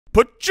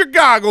Put your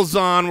goggles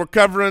on. We're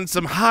covering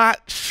some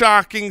hot,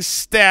 shocking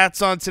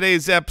stats on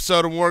today's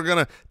episode, and we're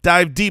going to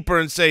dive deeper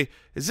and say,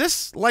 is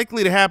this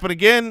likely to happen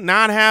again?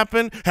 Not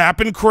happen?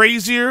 Happen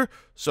crazier?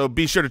 So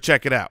be sure to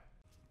check it out.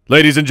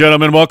 Ladies and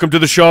gentlemen, welcome to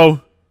the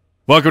show.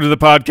 Welcome to the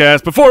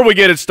podcast. Before we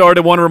get it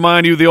started, I want to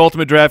remind you the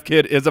Ultimate Draft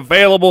Kit is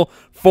available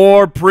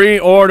for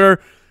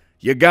pre-order.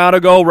 You got to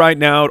go right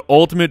now at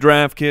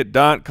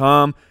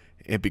ultimatedraftkit.com.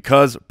 And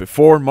because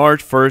before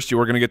March 1st, you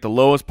are going to get the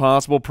lowest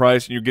possible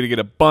price, and you're going to get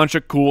a bunch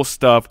of cool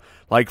stuff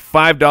like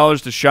 $5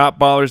 to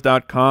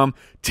shopballers.com,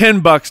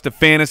 $10 to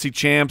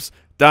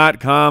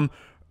fantasychamps.com,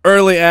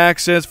 early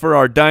access for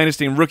our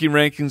Dynasty and Rookie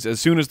rankings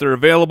as soon as they're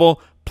available,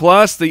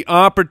 plus the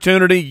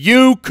opportunity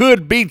you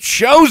could be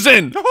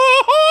chosen.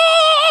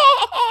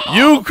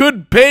 You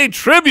could pay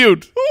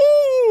tribute.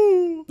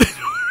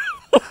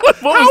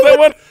 What was that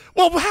one?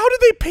 Well, how do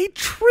they pay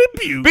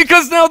tribute?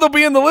 Because now they'll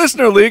be in the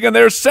Listener League, and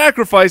they're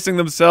sacrificing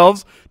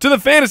themselves to the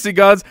fantasy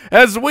gods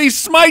as we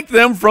smite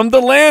them from the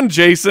land,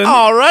 Jason.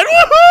 All right,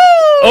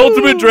 woohoo!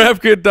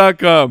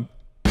 UltimateDraftKit.com.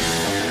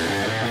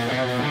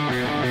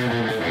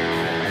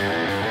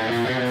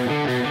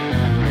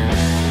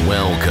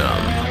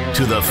 Welcome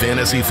to the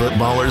Fantasy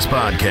Footballers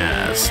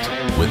Podcast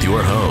with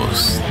your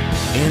hosts,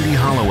 Andy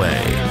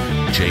Holloway,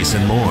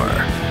 Jason Moore,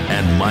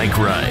 and Mike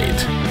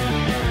Wright.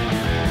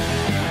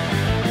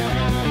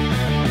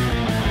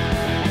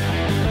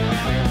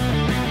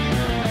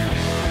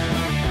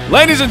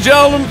 Ladies and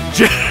gentlemen,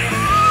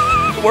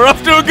 we're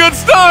off to a good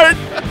start.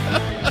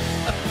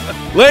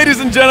 Ladies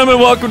and gentlemen,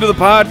 welcome to the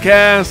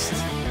podcast.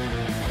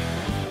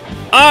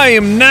 I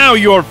am now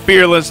your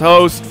fearless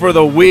host for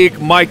the week,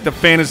 Mike the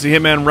Fantasy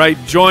Hitman Wright,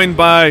 joined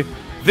by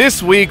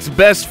this week's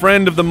best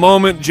friend of the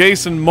moment,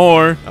 Jason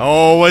Moore.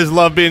 Always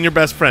love being your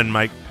best friend,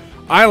 Mike.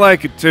 I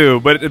like it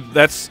too, but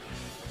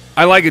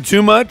I like it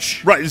too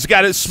much. Right, it's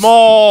got its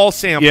small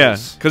samples. Yeah,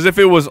 because if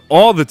it was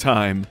all the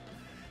time,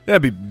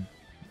 that'd be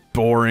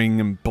boring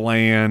and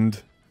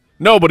bland.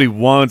 Nobody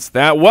wants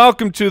that.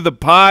 Welcome to the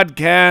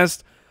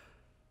podcast.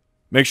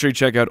 Make sure you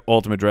check out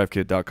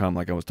ultimatedraftkit.com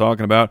like I was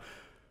talking about.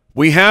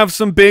 We have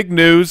some big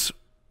news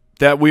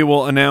that we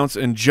will announce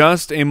in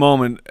just a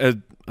moment,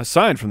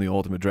 aside from the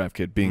Ultimate Draft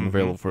Kit being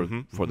available for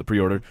the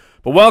pre-order.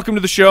 But welcome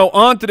to the show.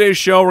 On today's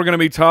show, we're going to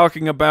be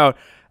talking about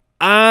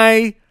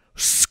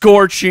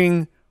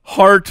eye-scorching,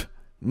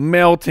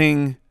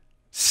 heart-melting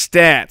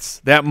stats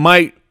that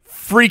might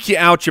freak you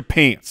out your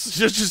pants.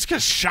 It's just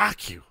going to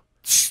shock you.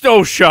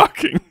 So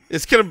shocking.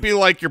 It's going to be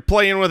like you're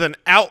playing with an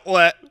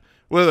outlet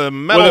with a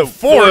metal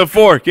fork. With a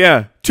fork,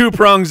 yeah. 2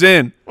 prongs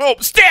in. Oh,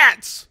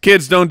 stats!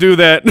 Kids don't do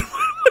that.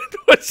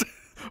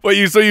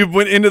 So you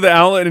went into the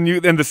outlet and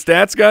the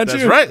stats got you?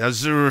 That's right.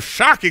 That's a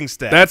shocking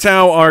stats. That's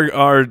how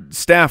our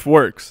staff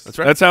works. That's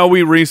right. That's how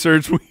we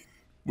research.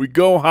 We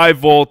go high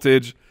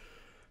voltage.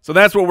 So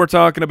that's what we're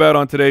talking about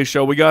on today's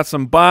show. We got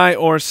some buy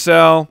or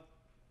sell.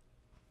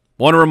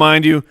 Want to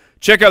remind you,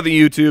 check out the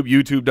YouTube,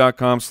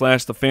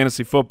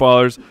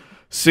 youtube.com/thefantasyfootballers.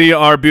 See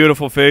our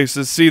beautiful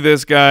faces. See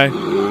this guy.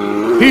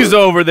 He's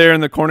over there in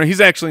the corner. He's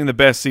actually in the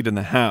best seat in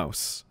the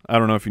house. I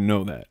don't know if you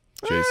know that,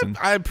 Jason.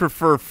 I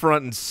prefer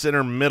front and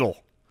center middle.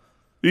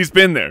 He's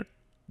been there.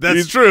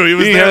 That's true. He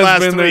was there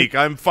last week.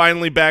 I'm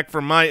finally back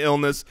from my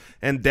illness,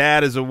 and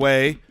Dad is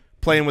away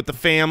playing with the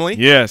family.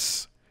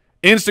 Yes.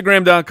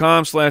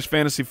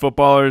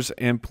 Instagram.com/fantasyfootballers,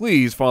 and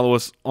please follow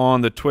us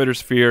on the Twitter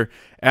sphere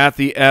at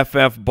the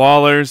FF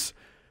Ballers.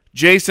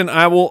 Jason,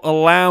 I will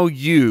allow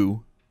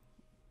you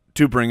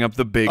to bring up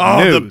the big news.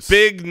 Oh, the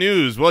big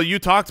news. Well, you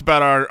talked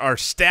about our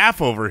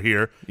staff over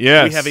here.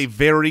 Yes. We have a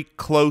very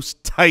close,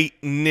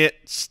 tight-knit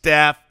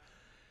staff.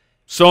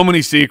 So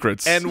many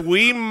secrets. And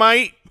we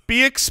might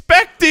be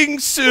expecting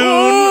soon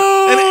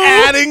and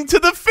adding to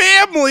the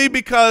family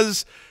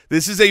because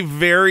this is a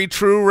very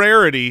true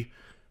rarity.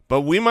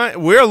 But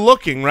we're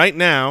looking right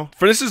now.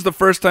 This is the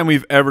first time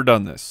we've ever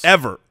done this.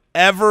 Ever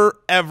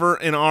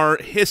in our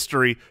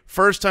history.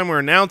 First time we're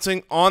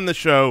announcing on the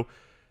show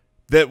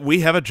that we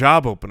have a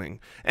job opening.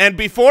 And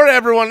before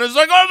everyone is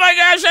like, oh my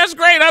gosh, that's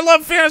great. I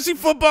love fantasy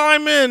football.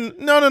 I'm in.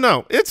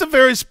 No. It's a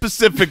very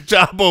specific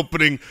job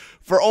opening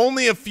for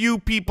only a few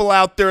people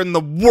out there in the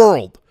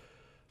world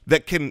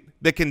that can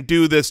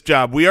do this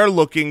job. We are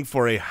looking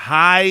for a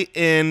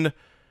high-end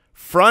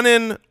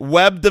front-end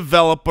web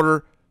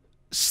developer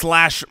 /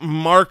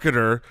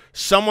 marketer,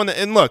 someone that,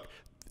 and look,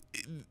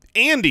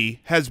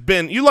 Andy has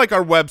been, you like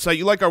our website,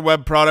 you like our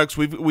web products.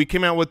 We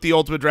came out with the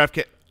Ultimate Draft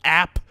Kit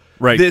app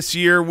this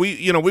year.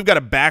 We've got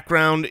a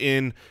background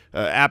in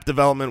app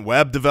development,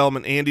 web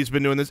development. Andy's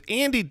been doing this.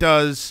 Andy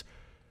does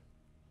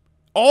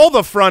all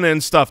the front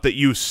end stuff that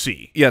you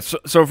see. Yeah,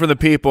 so for the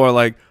people are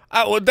like,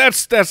 oh, well, that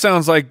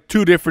sounds like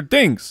 2 different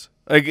things.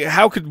 Like,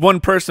 how could one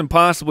person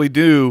possibly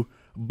have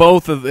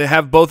both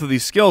of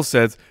these skill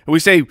sets? And we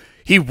say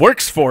he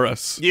works for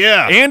us.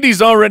 Yeah,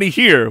 Andy's already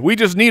here. We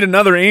just need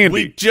another Andy.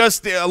 We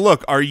just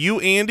look. Are you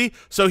Andy?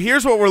 So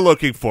here's what we're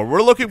looking for.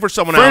 We're looking for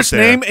someone first out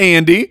there. Name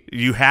Andy.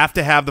 You have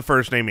to have the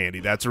first name Andy.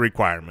 That's a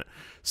requirement.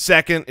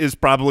 Second is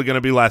probably going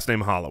to be last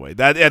name Holloway.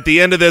 That at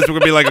the end of this, we're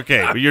going to be like,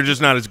 okay, but you're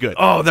just not as good.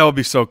 Oh, that would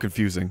be so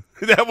confusing.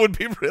 That would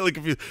be really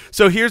confusing.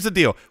 So here's the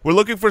deal. We're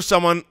looking for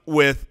someone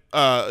with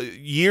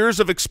years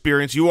of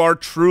experience. You are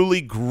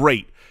truly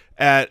great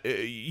at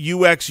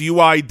UX,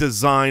 UI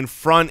design,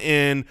 front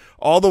end,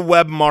 all the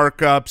web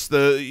markups,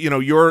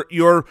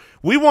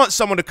 we want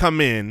someone to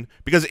come in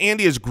because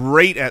Andy is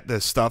great at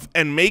this stuff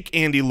and make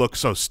Andy look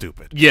so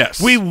stupid.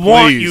 Yes. We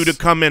want you to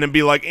come in and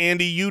be like,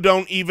 Andy, you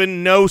don't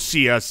even know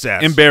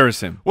CSS. Embarrass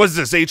him. What's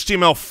this,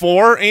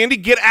 HTML4? Andy,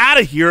 get out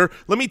of here.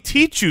 Let me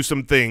teach you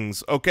some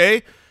things,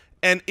 okay?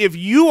 And if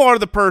you are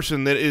the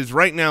person that is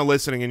right now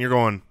listening and you're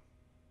going,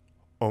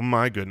 oh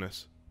my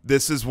goodness,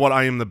 this is what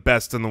I am the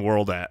best in the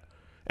world at.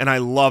 And I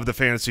love the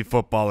fantasy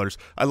footballers.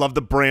 I love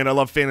the brand. I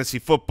love fantasy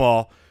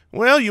football.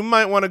 Well, you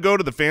might want to go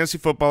to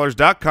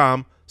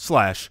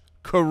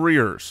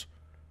thefantasyfootballers.com/careers.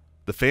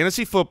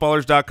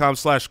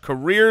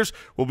 Thefantasyfootballers.com/careers.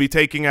 We'll be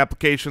taking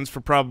applications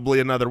for probably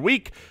another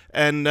week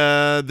and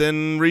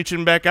then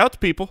reaching back out to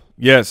people.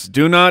 Yes,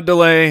 do not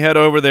delay. Head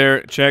over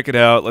there. Check it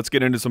out. Let's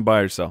get into some buy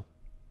or sell.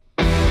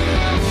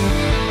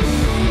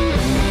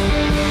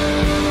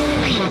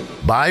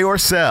 Buy or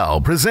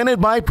sell,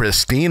 presented by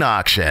Pristine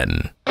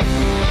Auction.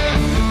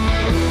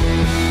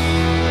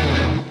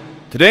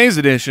 Today's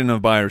edition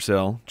of Buy or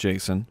Sell,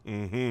 Jason.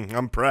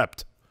 I'm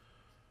prepped.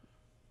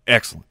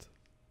 Excellent.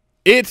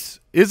 It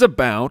is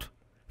about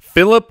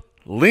Phillip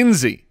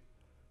Lindsay,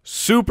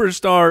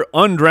 superstar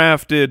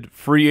undrafted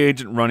free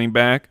agent running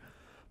back,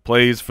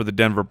 plays for the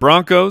Denver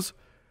Broncos.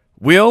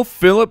 Will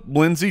Phillip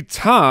Lindsay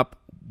top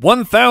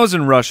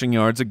 1,000 rushing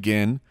yards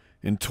again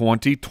in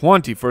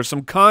 2020? For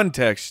some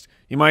context,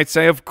 you might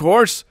say, of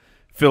course,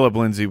 Phillip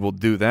Lindsay will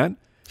do that.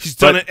 He's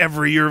done it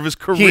every year of his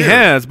career. He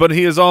has, but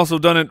he has also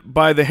done it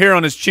by the hair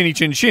on his chinny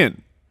chin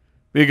chin.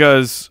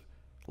 Because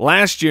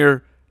last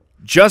year,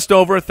 just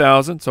over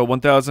 1,000, so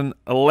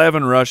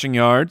 1,011 rushing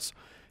yards.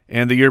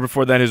 And the year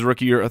before that, his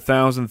rookie year,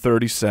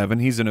 1,037.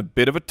 He's in a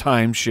bit of a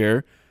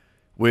timeshare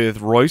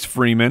with Royce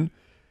Freeman.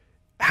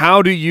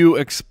 How do you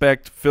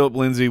expect Phillip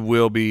Lindsay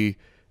will be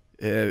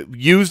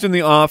used in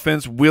the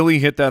offense? Will he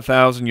hit that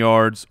 1,000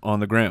 yards on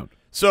the ground?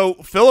 So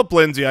Phillip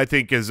Lindsay, I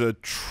think, is a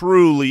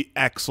truly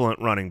excellent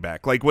running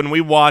back. Like when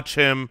we watch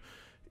him,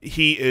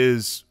 he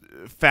is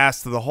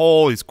fast to the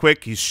hole. He's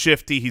quick. He's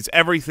shifty. He's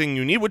everything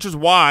you need, which is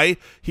why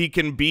he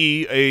can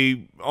be a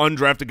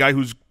undrafted guy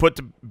who's put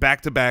to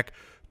back-to-back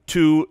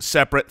 2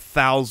 separate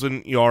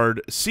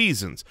 1,000-yard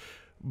seasons.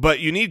 But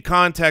you need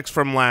context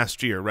from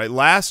last year, right?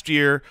 Last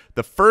year,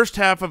 the first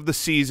half of the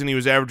season, he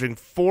was averaging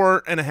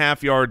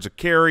 4.5 yards a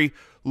carry,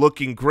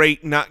 looking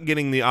great, not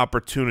getting the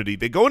opportunity.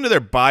 They go into their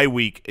bye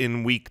week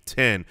in week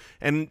 10,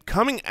 and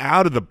coming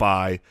out of the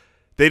bye,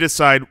 they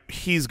decide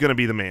he's going to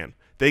be the man.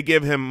 They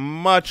give him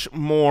much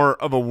more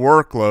of a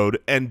workload,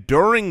 and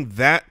during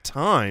that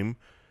time,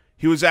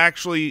 he was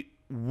actually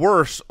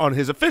worse on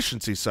his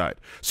efficiency side.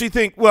 So you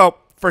think, well,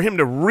 for him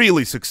to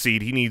really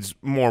succeed, he needs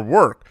more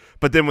work.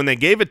 But then when they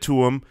gave it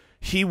to him,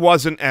 he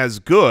wasn't as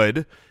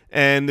good.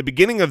 And the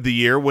beginning of the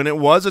year, when it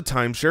was a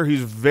timeshare, he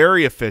was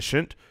very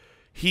efficient.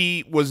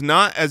 He was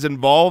not as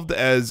involved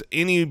as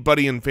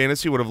anybody in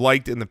fantasy would have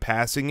liked in the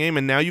passing game,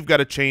 and now you've got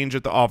a change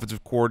at the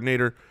offensive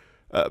coordinator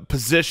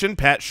position.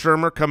 Pat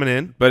Shurmur coming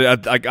in.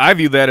 But I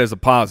view that as a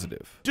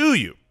positive. Do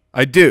you?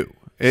 I do.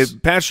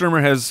 Pat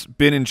Shurmur has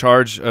been in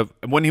charge of,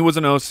 when he was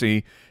an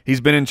OC, he's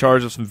been in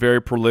charge of some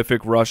very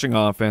prolific rushing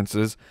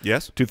offenses.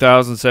 Yes.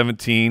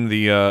 2017,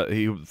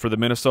 for the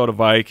Minnesota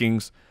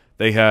Vikings,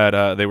 they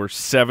were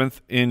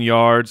 7th in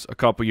yards a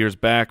couple years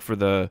back. For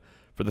the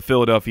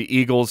Philadelphia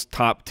Eagles,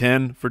 top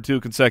 10 for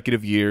 2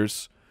 consecutive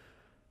years.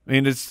 I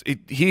mean,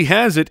 he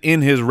has it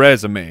in his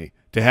resume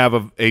to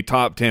have a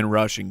top 10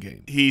 rushing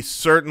game. He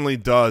certainly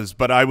does,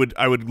 but I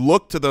would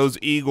look to those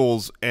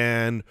Eagles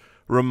and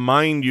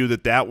remind you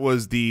that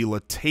was the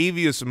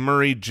Latavius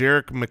Murray,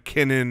 Jerick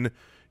McKinnon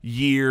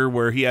year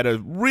where he had a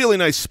really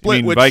nice split.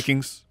 You mean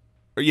Vikings?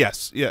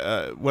 Yes.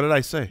 Yeah. What did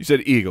I say? You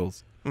said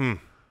Eagles.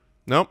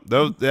 Nope.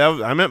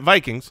 I meant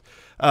Vikings.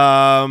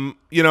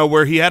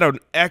 Where he had an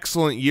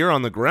excellent year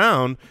on the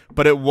ground,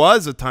 but it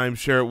was a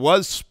timeshare. It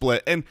was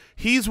split. And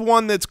he's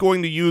one that's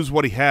going to use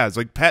what he has.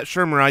 Like Pat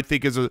Shurmur, I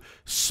think, is a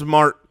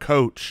smart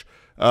coach.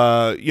 He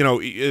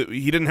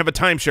didn't have a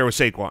timeshare with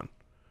Saquon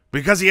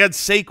because he had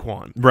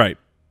Saquon. Right.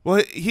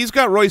 Well, he's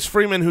got Royce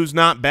Freeman, who's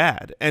not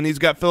bad, and he's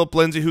got Phillip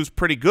Lindsay, who's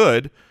pretty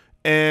good,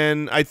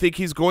 and I think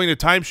he's going to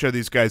timeshare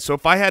these guys. So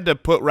if I had to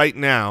put right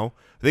now,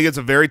 I think it's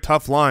a very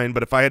tough line,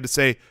 but if I had to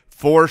say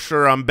for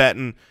sure I'm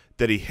betting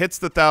that he hits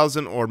the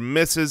 1,000 or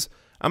misses,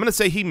 I'm going to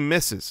say he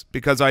misses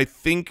because I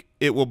think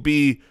it will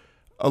be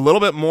a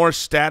little bit more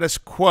status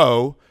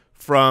quo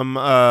from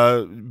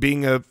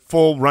being a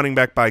full running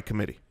back by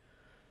committee.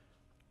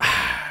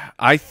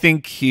 I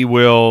think he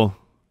will.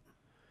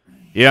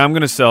 Yeah, I'm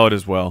going to sell it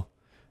as well.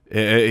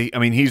 I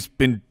mean, he's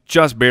been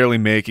just barely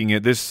making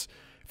it. This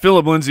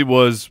Phillip Lindsay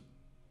was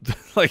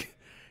like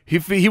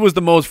he was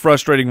the most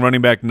frustrating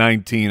running back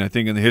 19, I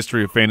think, in the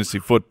history of fantasy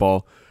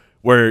football,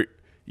 where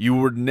you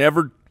were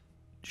never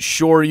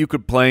sure you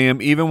could play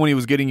him. Even when he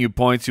was getting you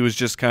points, he was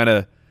just kind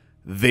of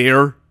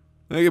there.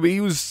 Like, I mean,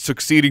 he was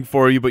succeeding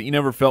for you, but you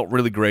never felt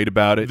really great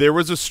about it. There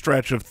was a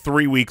stretch of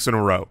 3 weeks in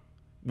a row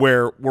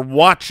where we're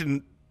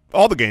watching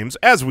all the games,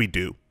 as we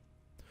do,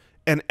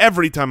 and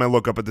every time I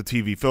look up at the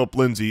TV, Philip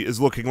Lindsay is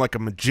looking like a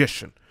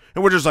magician.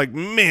 And we're just like,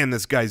 man,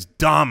 this guy's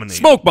dominating.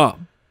 Smoke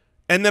bomb.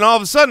 And then all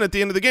of a sudden at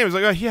the end of the game, it's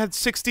like, oh, he had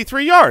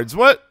 63 yards.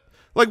 What?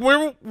 Like,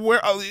 where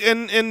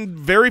and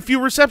very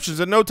few receptions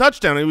and no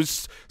touchdown. It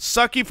was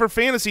sucky for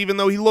fantasy, even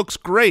though he looks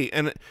great.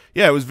 And,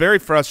 yeah, it was very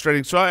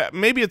frustrating. So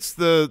maybe it's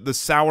the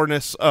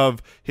sourness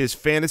of his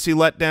fantasy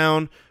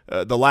letdown,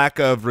 the lack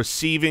of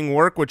receiving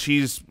work, which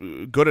he's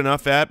good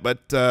enough at. But,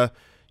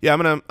 yeah,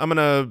 I'm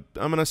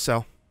gonna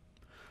sell.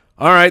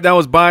 All right, that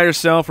was buy or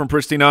sell from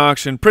Pristine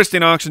Auction.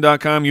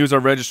 PristineAuction.com. Use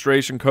our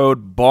registration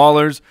code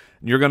BALLERS,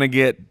 and you're going to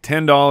get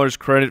 $10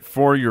 credit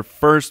for your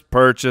first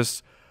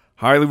purchase.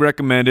 Highly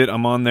recommend it.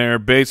 I'm on there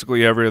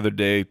basically every other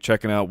day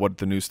checking out what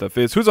the new stuff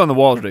is. Who's on the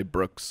wall today,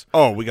 Brooks?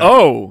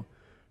 Oh,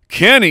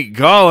 Kenny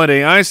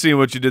Golladay. I see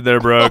what you did there,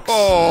 Brooks.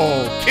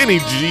 Oh, Kenny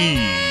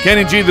G.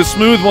 Kenny G, the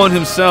smooth one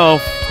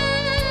himself,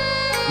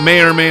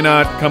 may or may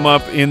not come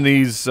up in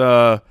these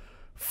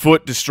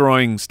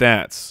foot-destroying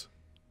stats.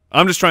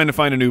 I'm just trying to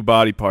find a new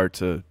body part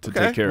to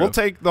take care of. We'll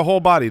take the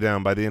whole body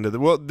down by the end of the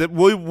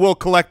we'll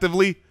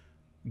collectively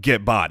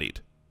get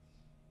bodied.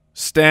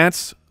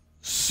 Stats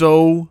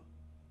so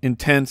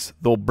intense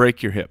they'll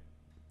break your hip.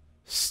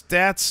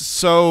 Stats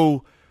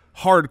so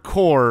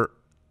hardcore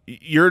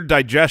your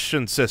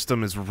digestion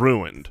system is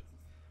ruined.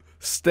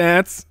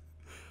 Stats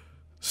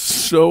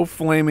so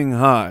flaming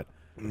hot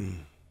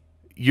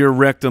your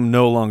rectum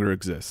no longer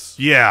exists.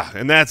 Yeah,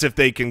 and that's if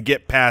they can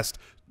get past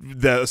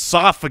the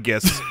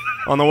esophagus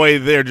on the way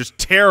there, just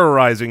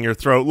terrorizing your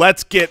throat.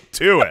 Let's get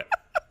to it.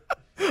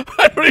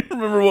 I don't even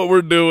remember what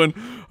we're doing.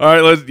 All right,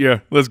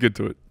 let's get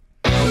to it.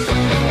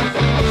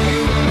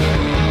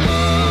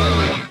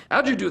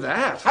 How'd you do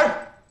that?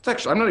 It's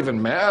actually, I'm not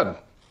even mad.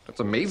 That's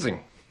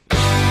amazing.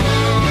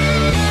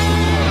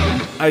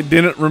 I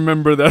didn't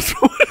remember that's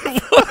what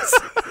it was.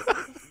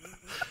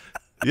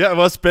 Yeah,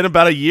 well, it's been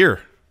about a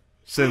year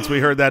since we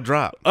heard that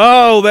drop.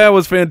 Oh, that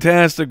was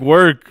fantastic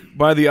work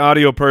by the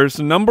audio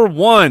person. Number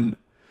one.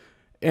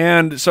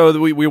 And so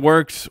we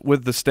worked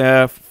with the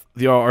staff.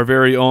 Our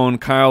very own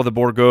Kyle the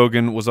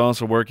Borgogan was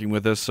also working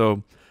with us.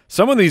 So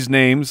some of these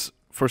names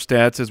for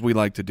stats, as we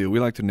like to do, we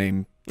like to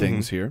name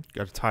things here.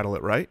 Got to title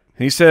it right.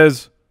 He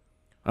says,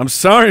 I'm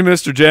sorry,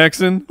 Mr.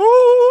 Jackson.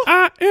 Ooh.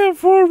 I am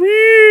for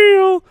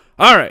real.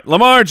 All right,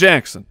 Lamar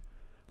Jackson.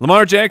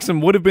 Lamar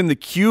Jackson would have been the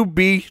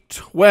QB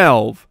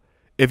 12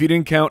 if you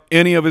didn't count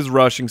any of his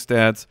rushing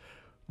stats,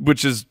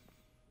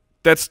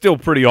 that's still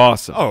pretty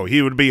awesome. Oh,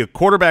 he would be a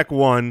quarterback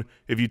 1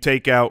 if you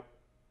take out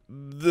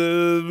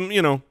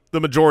the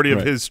majority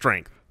of his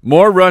strength.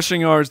 More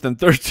rushing yards than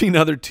 13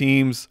 other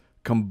teams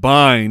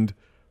combined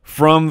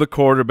from the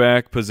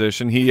quarterback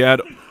position. He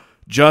had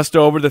just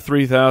over the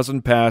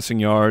 3,000 passing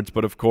yards,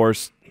 but of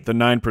course the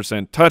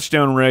 9%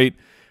 touchdown rate,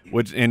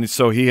 and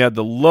so he had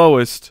the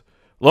lowest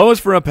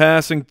for a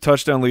passing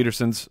touchdown leader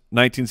since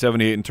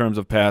 1978 in terms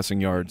of passing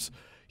yards.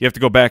 You have to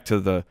go back to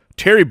the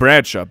Terry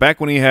Bradshaw, back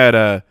when he had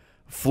a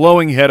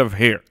flowing head of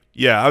hair.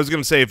 Yeah, I was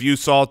going to say, if you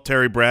saw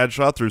Terry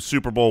Bradshaw through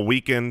Super Bowl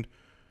weekend,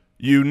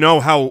 you know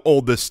how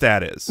old this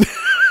stat is.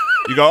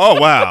 You go, oh,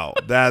 wow,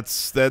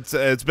 that's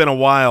it's been a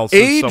while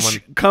since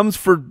Age comes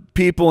for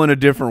people in a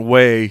different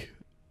way,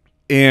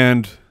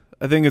 and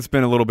I think it's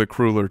been a little bit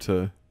crueler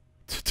to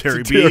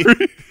Terry B.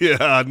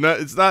 Yeah,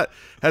 no,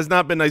 has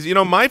not been nice. You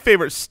know, my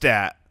favorite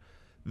stat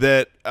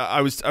that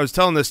I was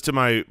telling this to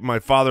my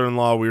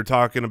father-in-law. We were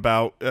talking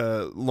about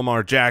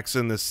Lamar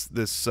Jackson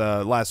this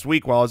last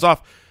week while I was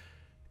off,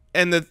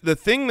 and the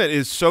thing that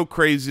is so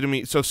crazy to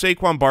me. So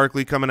Saquon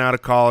Barkley coming out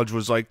of college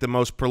was like the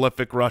most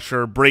prolific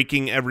rusher,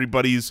 breaking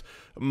everybody's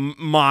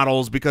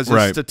models because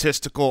his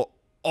statistical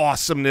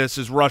awesomeness,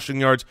 his rushing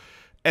yards,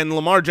 and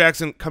Lamar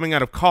Jackson coming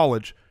out of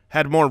college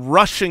had more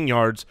rushing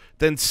yards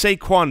than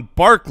Saquon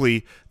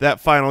Barkley that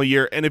final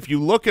year. And if you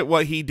look at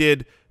what he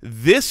did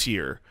this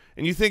year,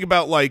 and you think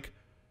about like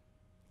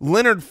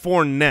Leonard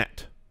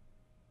Fournette,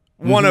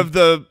 one of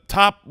the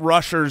top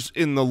rushers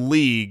in the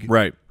league,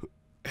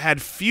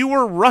 had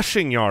fewer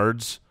rushing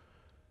yards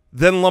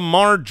than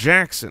Lamar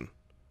Jackson.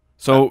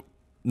 So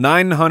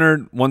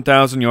 900,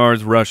 1,000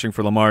 yards rushing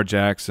for Lamar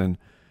Jackson.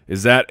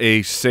 Is that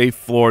a safe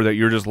floor that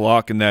you're just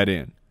locking that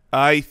in?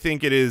 I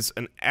think it is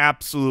an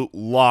absolute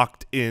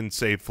locked-in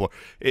safe floor.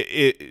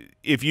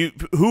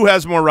 Who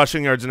has more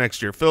rushing yards next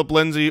year, Philip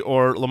Lindsay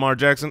or Lamar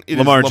Jackson? It is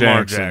Lamar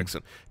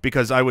Jackson,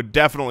 because I would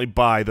definitely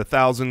buy the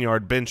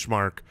 1,000-yard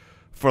benchmark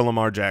for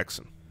Lamar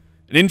Jackson.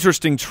 An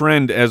interesting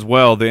trend as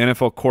well, the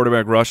NFL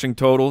quarterback rushing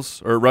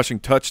totals or rushing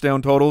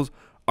touchdown totals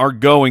are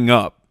going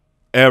up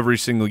every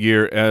single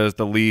year as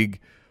the league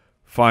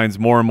finds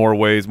more and more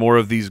ways, more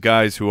of these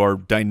guys who are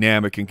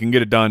dynamic and can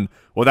get it done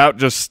without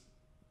just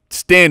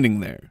standing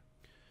there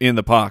in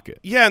the pocket.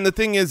 Yeah, and the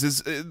thing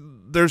is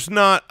there's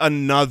not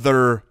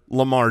another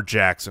Lamar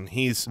Jackson.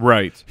 He's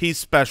right. He's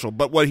special.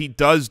 But what he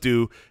does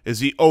do is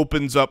he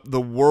opens up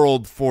the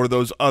world for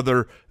those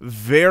other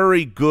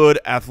very good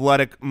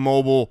athletic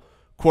mobile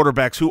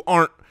quarterbacks who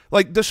aren't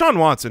like Deshaun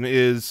Watson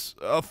is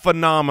a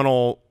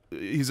phenomenal.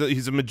 He's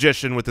a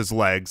magician with his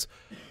legs,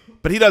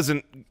 but he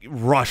doesn't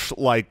rush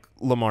like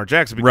Lamar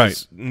Jackson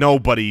because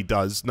nobody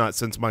does, not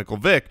since Michael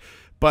Vick.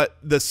 But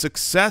the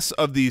success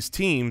of these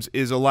teams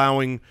is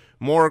allowing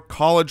more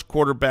college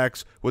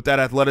quarterbacks with that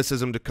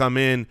athleticism to come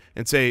in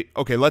and say,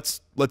 okay,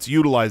 let's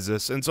utilize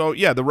this. And so,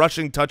 yeah, the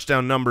rushing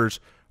touchdown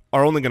numbers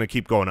are only going to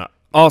keep going up.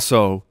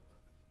 Also,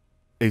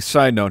 a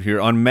side note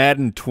here, on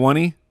Madden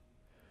 20,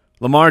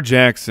 Lamar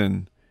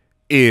Jackson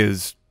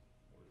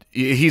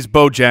he's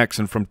Bo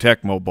Jackson from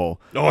Tecmo Bowl.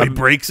 Oh, he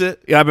breaks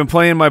it? Yeah, I've been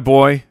playing my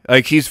boy.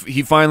 Like he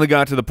finally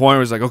got to the point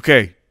where he's like,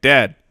 okay,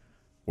 Dad,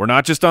 we're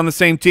not just on the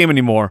same team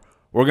anymore.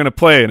 We're going to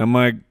play. And I'm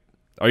like,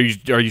 are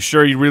you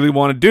sure you really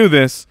want to do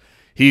this?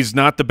 He's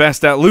not the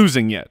best at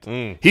losing yet.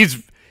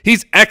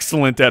 He's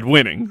excellent at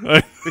winning.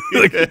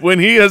 Like, when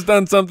he has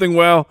done something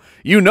well,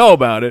 you know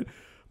about it.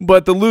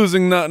 But the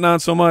losing,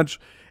 not so much.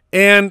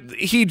 And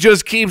he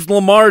just keeps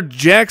Lamar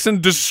Jackson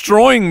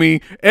destroying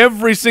me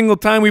every single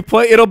time we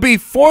play. It'll be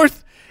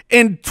 4th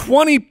and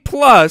 20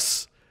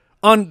 plus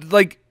on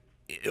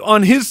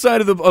his side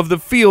of the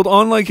field,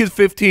 on like his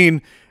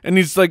 15, and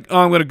he's like, oh,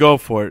 I'm going to go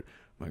for it.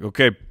 I'm like,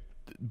 okay,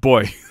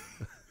 boy,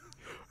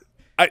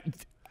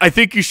 I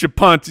think you should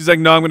punt. He's like,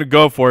 no, I'm going to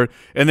go for it.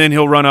 And then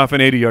he'll run off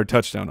an 80-yard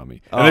touchdown on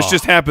me. And this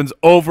just happens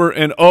over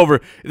and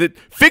over.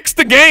 Fix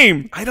the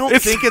game. I don't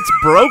think it's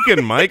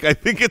broken, Mike. I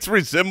think it's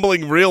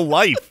resembling real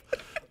life.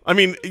 I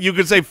mean, you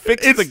could say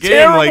fix the game.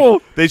 Terrible.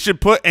 Like they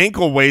should put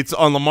ankle weights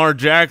on Lamar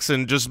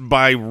Jackson just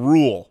by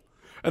rule.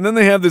 And then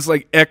they have this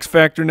like X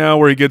factor now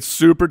where he gets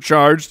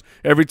supercharged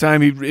every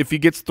time if he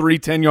gets 3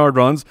 10-yard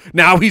runs.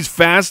 Now he's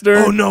faster.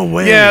 Oh, no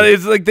way. Yeah,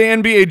 it's like the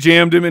NBA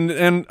jammed him,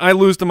 and I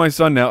lose to my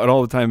son now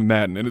all the time in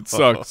Madden, and it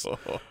sucks.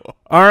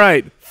 All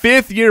right,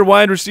 5th-year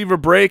wide receiver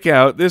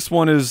breakout. This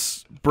one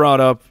is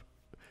brought up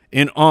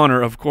in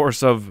honor, of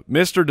course, of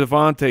Mr.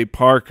 DeVante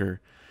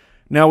Parker.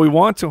 Now we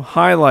want to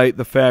highlight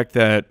the fact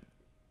that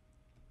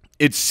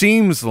it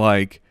seems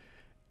like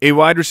a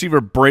wide receiver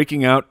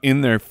breaking out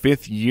in their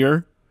 5th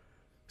year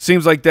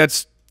seems like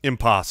that's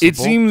impossible. It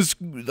seems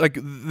like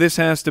this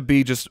has to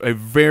be just a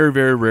very,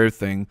 very rare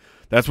thing.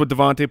 That's what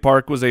DeVante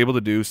Parker was able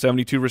to do,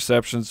 72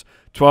 receptions,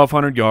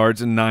 1,200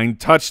 yards, and 9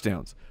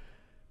 touchdowns,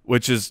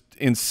 which is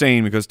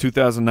insane because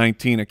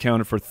 2019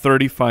 accounted for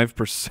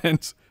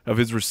 35% of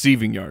his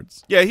receiving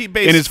yards. Yeah, he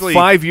basically – in his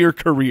 5-year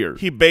career.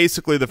 He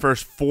basically, the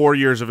first 4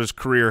 years of his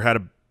career, had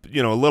a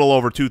little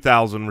over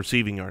 2,000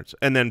 receiving yards.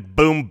 And then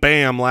boom,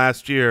 bam,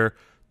 last year,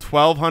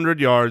 1,200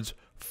 yards,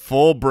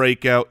 full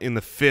breakout in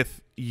the 5th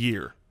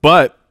year.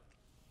 But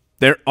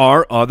there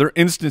are other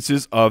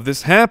instances of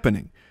this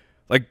happening,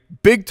 like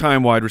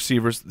big-time wide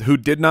receivers who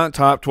did not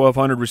top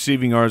 1,200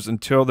 receiving yards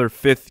until their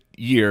 5th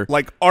year.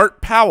 Like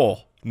Art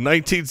Powell,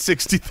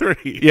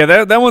 1963. Yeah,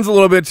 that one's a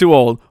little bit too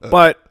old.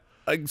 But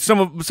some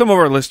of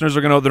our listeners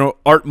are going to know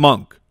Art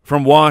Monk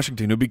from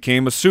Washington, who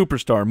became a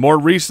superstar. More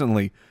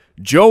recently,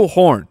 Joe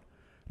Horn.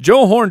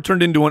 Joe Horn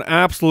turned into an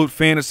absolute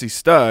fantasy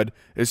stud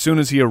as soon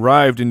as he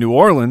arrived in New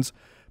Orleans,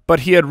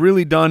 but he had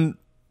really done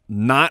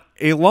not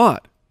a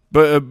lot.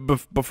 But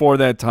before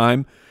that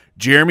time,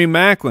 Jeremy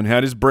Maclin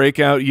had his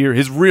breakout year,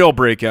 his real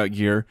breakout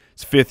year,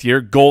 his 5th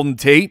year. Golden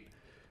Tate,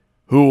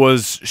 who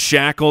was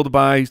shackled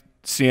by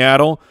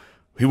Seattle,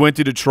 he went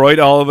to Detroit.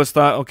 All of us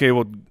thought, okay,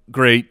 well,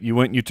 great, you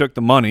went and you took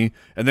the money,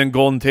 and then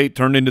Golden Tate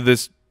turned into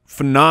this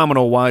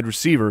phenomenal wide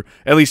receiver.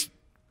 At least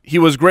he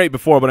was great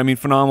before, but I mean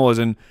phenomenal as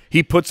in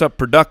he puts up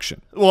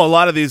production. Well, a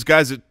lot of these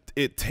guys,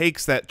 it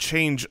takes that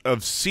change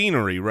of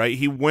scenery, right?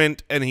 He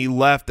went and he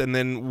left, and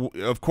then,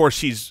 of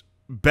course, he's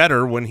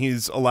better when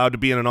he's allowed to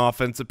be in an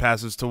offense that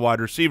passes to wide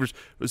receivers,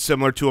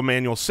 similar to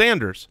Emmanuel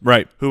Sanders,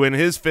 right? Who in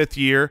his 5th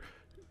year,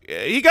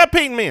 he got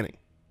Peyton Manning.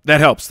 That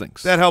helps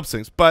things. That helps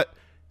things. But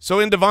so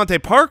in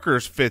DeVante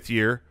Parker's 5th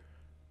year,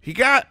 he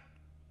got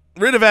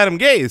rid of Adam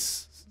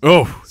Gase.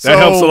 Oh, that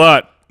helps a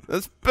lot.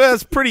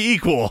 That's pretty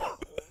equal.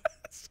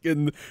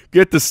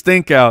 Get the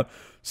stink out.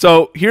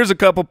 So here's a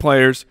couple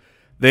players.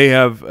 They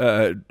have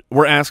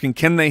we're asking,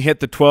 can they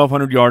hit the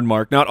 1,200-yard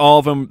mark? Not all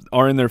of them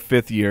are in their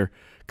 5th year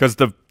because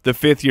the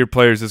 5th-year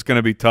players is going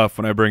to be tough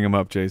when I bring them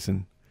up,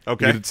 Jason.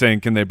 Okay. You're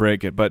saying, can they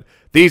break it? But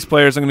these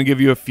players, I'm going to give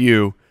you a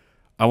few.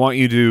 I want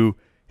you to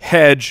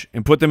hedge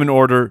and put them in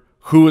order.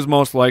 Who is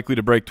most likely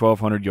to break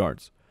 1,200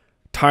 yards?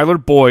 Tyler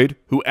Boyd,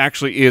 who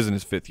actually is in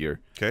his 5th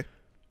year. Okay.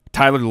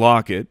 Tyler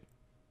Lockett,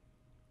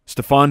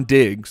 Stephon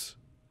Diggs,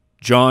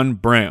 John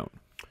Brown.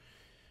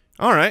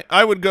 All right.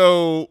 I'm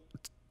going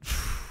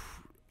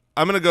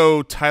to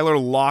go Tyler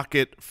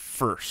Lockett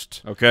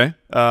first. Okay.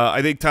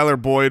 I think Tyler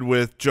Boyd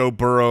with Joe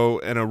Burrow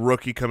and a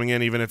rookie coming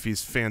in, even if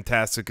he's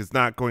fantastic, is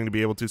not going to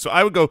be able to. So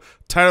I would go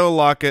Tyler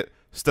Lockett,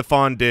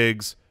 Stephon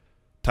Diggs,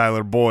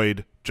 Tyler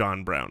Boyd,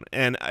 John Brown.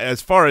 And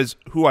as far as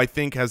who I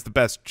think has the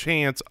best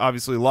chance,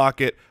 obviously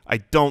Lockett, I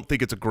don't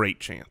think it's a great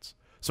chance.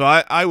 So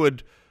I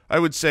would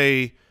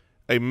say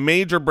a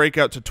major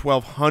breakout to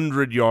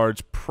 1,200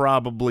 yards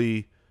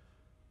probably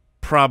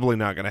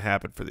not going to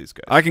happen for these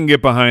guys. I can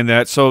get behind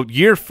that. So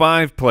year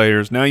 5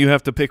 players, now you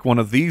have to pick one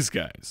of these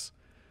guys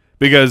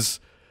because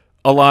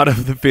a lot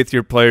of the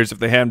 5th-year players, if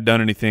they haven't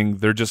done anything,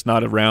 they're just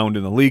not around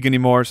in the league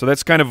anymore. So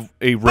that's kind of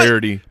a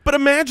rarity. But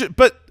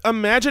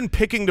imagine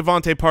picking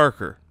DeVante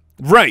Parker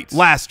right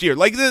last year.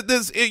 Like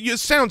it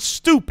sounds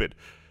stupid.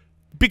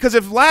 Because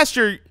if last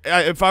year,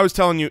 if I was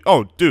telling you,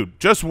 oh, dude,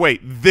 just wait,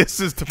 this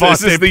is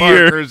DeVante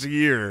Parker's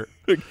year.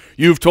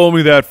 You've told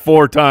me that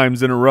 4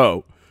 times in a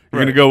row. You're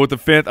going to go with the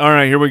 5th? All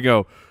right, here we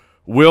go.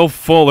 Will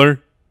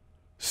Fuller,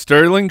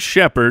 Sterling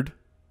Shepard,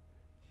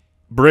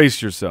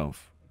 brace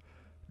yourself.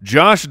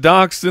 Josh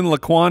Doxson,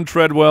 Laquan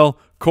Treadwell,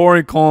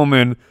 Corey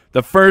Coleman,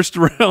 the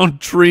first-round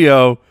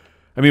trio.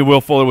 I mean,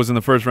 Will Fuller was in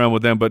the first round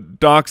with them,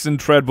 but Doxson,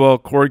 Treadwell,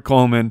 Corey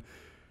Coleman,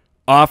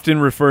 often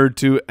referred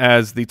to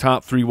as the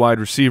top 3 wide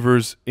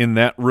receivers in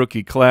that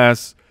rookie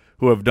class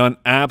who have done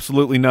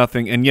absolutely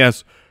nothing. And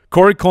yes,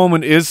 Corey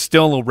Coleman is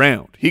still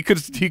around. He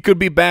could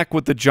be back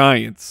with the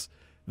Giants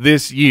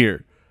this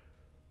year.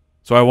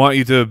 So I want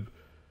you to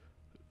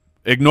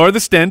ignore the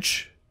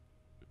stench.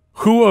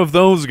 Who of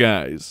those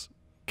guys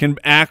can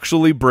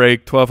actually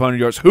break 1,200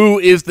 yards? Who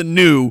is the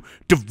new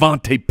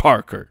DeVante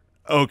Parker?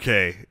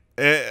 Okay.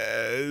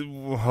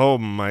 Oh,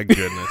 my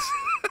goodness.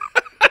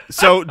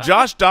 So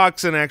Josh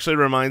Doxson actually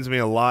reminds me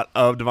a lot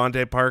of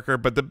DeVante Parker,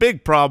 but the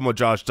big problem with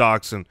Josh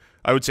Doxson,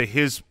 I would say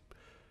his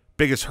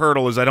biggest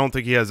hurdle is I don't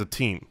think he has a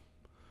team.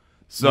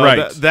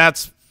 So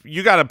that's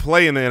you got to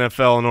play in the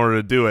NFL in order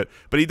to do it.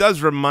 But he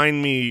does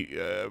remind me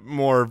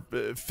more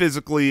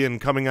physically and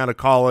coming out of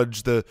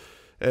college,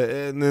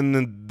 and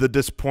then the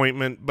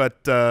disappointment.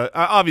 But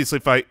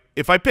obviously,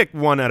 if I pick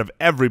one out of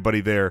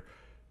everybody there,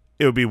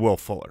 it would be Will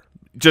Fuller.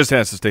 Just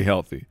has to stay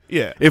healthy.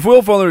 Yeah. If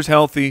Will Fuller is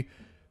healthy,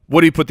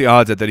 what do you put the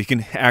odds at that he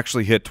can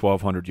actually hit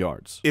 1,200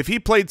 yards? If he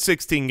played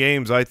 16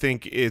 games, I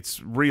think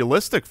it's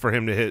realistic for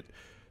him to hit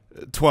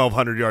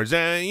 1,200 yards.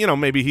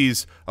 Maybe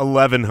he's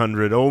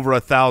 1,100, over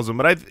 1,000,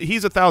 but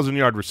he's a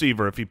 1,000-yard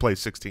receiver if he plays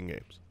 16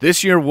 games.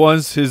 This year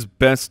was his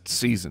best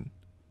season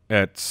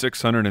at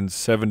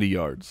 670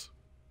 yards.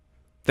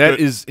 That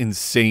is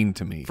insane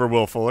to me. For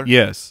Will Fuller?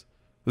 Yes.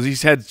 Because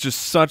he's had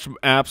just such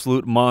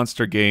absolute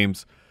monster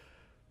games.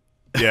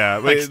 Yeah,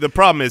 the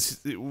problem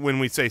is when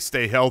we say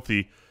stay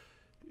healthy,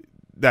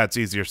 that's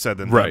easier said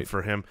than done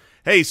for him.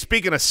 Hey,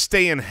 speaking of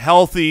staying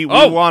healthy,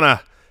 we want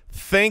to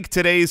thank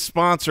today's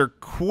sponsor,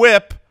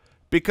 Quip,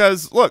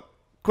 because, look,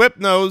 Quip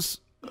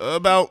knows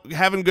about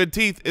having good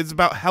teeth. It's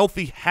about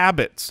healthy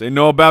habits. They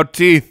know about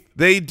teeth.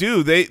 They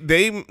do.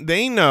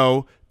 They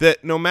know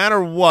that no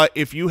matter what,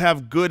 if you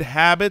have good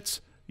habits,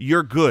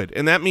 you're good.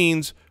 And that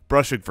means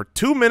brushing for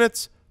 2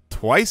 minutes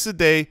twice a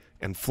day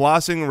and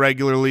flossing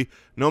regularly,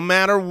 no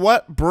matter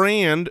what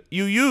brand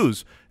you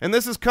use. And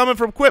this is coming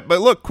from Quip.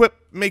 But look, Quip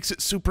makes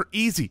it super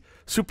easy,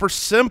 super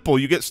simple.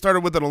 You get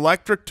started with an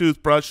electric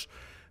toothbrush.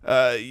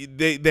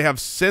 They have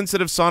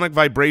sensitive sonic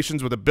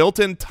vibrations with a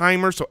built-in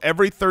timer, so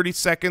every 30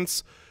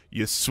 seconds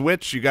you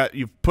switch.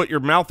 You put your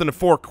mouth into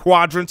 4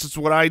 quadrants. It's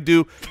what I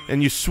do,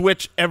 and you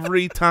switch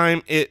every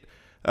time it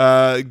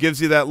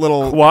gives you that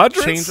little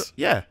quadrants. Change.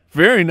 Yeah,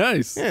 very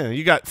nice. Yeah,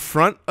 you got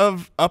front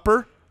of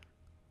upper.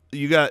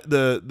 You got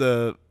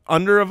the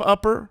under of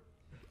upper.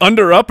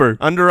 Under upper.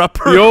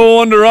 The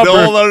old under upper.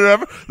 The old under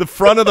upper. The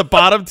front of the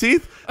bottom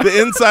teeth.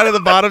 The inside of the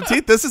bottom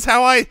teeth. This is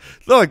how I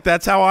look.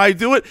 That's how I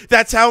do it.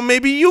 That's how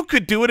maybe you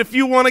could do it if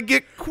you want to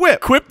get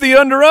Quip. Quip the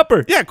under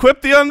upper. Yeah,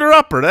 Quip the under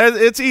upper.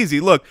 It's easy.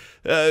 Look,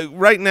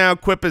 right now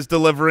Quip is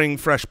delivering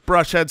fresh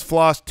brush heads,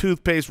 floss,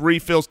 toothpaste,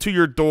 refills to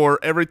your door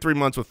every 3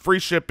 months with free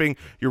shipping.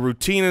 Your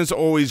routine is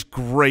always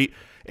great.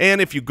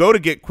 And if you go to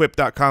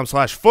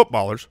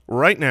getquip.com/footballers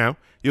right now,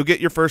 you'll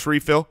get your first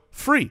refill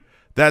free.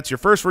 That's your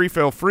first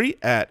refill free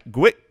at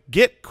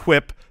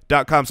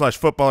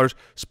getquip.com/footballers,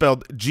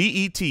 spelled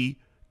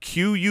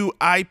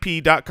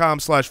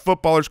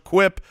GETQUIP.com/footballers.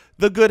 Quip,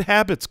 the good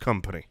habits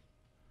company.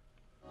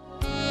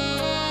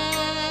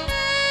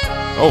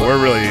 Oh,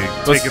 we're really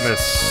taking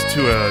this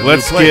to a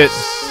Let's new place. get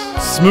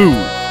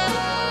smooth.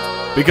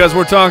 Because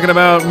we're talking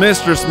about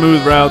Mr.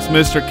 Smooth Routes,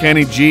 Mr.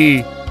 Kenny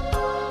G.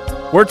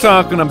 We're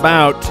talking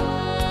about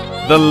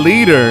the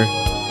leader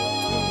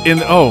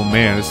in – oh,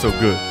 man, it's so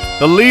good.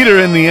 The leader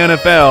in the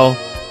NFL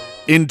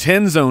in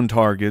 10-zone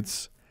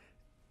targets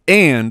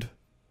and,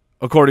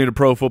 according to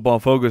Pro Football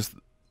Focus,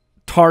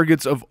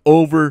 targets of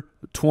over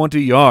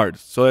 20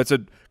 yards. So that's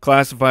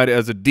classified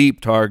as a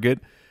deep target.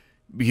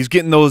 He's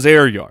getting those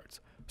air yards.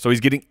 So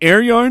he's getting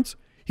air yards.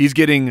 He's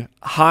getting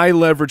high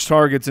leverage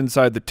targets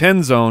inside the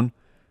 10 zone.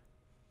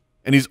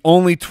 And he's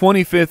only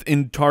 25th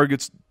in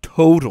targets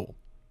total.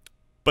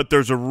 But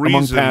there's a reason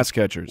among pass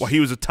catchers. Well, he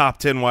was a top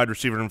 10 wide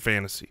receiver in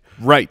fantasy.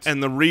 Right.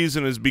 And the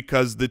reason is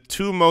because the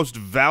 2 most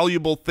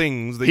valuable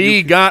things that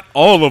he got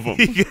all of them.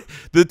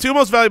 The 2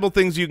 most valuable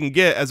things you can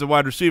get as a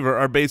wide receiver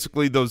are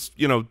basically those,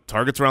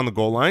 targets around the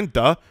goal line,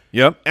 duh.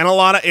 Yep. And a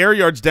lot of air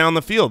yards down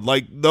the field.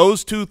 Like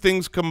those 2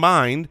 things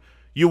combined,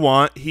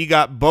 he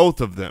got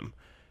both of them.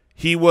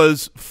 He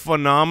was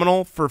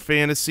phenomenal for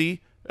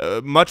fantasy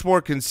much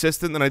more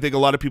consistent than I think a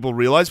lot of people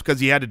realize because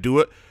he had to do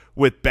it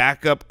with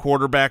backup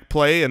quarterback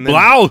play and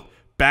then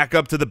back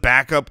up to the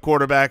backup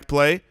quarterback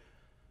play.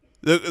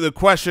 The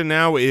question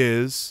now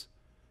is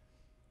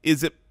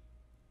it,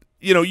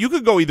 you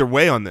could go either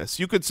way on this.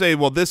 You could say,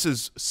 well, this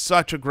is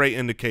such a great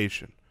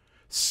indication,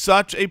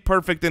 such a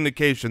perfect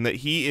indication that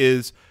he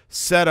is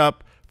set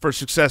up for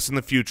success in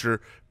the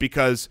future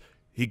because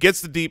he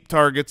gets the deep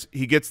targets,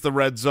 he gets the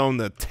red zone,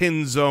 the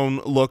 10 zone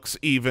looks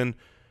even,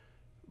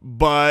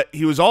 but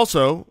he was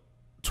also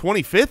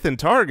 25th in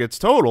targets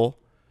total,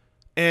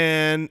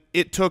 and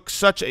it took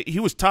he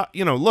was top,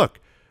 look,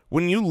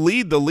 when you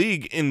lead the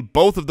league in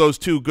both of those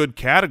two good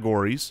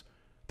categories,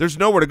 there's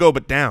nowhere to go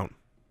but down,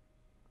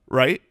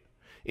 right?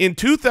 In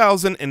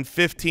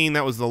 2015,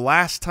 that was the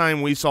last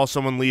time we saw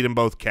someone lead in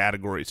both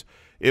categories.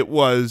 It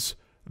was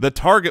the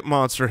target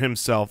monster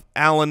himself,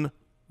 Allen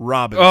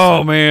Robinson.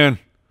 Oh, man.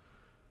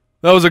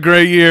 That was a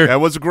great year. That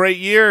was a great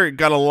year. It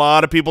got a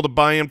lot of people to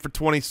buy in for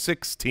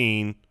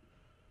 2016.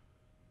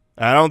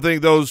 I don't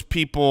think those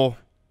people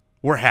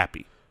were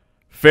happy.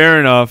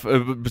 Fair enough.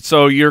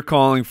 So you're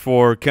calling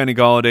for Kenny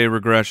Golladay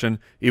regression,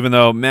 even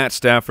though Matt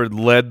Stafford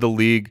led the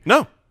league.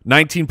 No.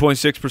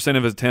 19.6%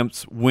 of his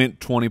attempts went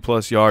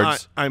 20-plus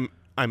yards. I'm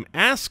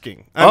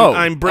asking.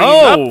 I'm bringing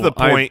up the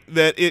point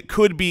that it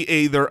could be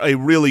either a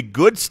really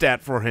good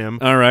stat for him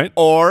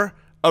or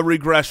a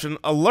regression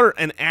alert,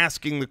 and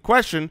asking the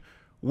question,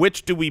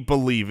 which do we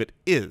believe it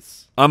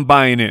is? I'm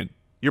buying in.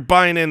 You're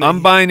buying in?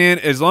 I'm buying in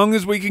as long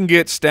as we can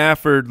get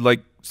Stafford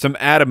like some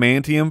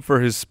adamantium for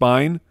his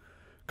spine,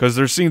 because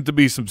there seems to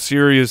be some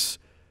serious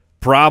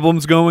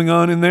problems going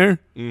on in there.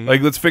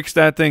 Like, let's fix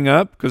that thing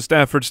up because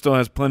Stafford still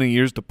has plenty of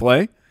years to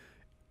play.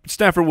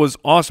 Stafford was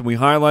awesome. We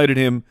highlighted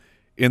him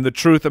in the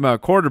truth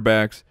about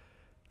quarterbacks,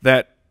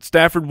 that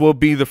Stafford will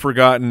be the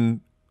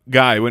forgotten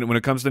guy when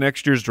it comes to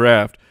next year's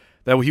draft,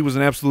 that he was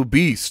an absolute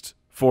beast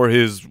for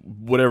his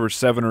whatever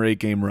 7 or 8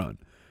 game run.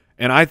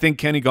 And I think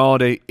Kenny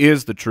Golladay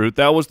is the truth.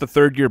 That was the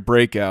third-year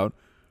breakout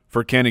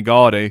for Kenny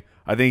Golladay.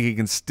 I think he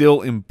can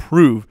still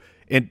improve,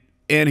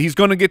 and he's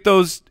going to get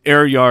those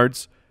air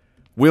yards.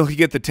 Will he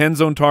get the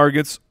 10-zone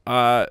targets?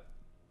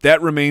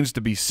 That remains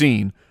to be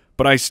seen.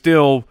 But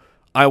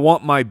I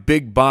want my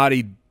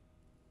big-bodied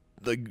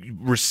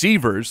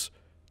receivers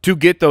to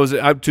get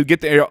the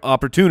air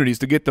opportunities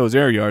to get those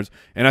air yards,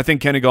 and I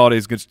think Kenny Golladay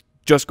is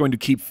just going to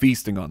keep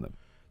feasting on them.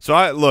 So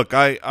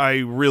I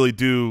really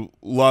do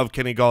love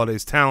Kenny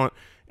Galladay's talent,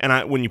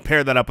 and when you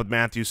pair that up with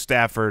Matthew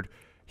Stafford,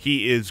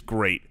 he is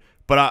great.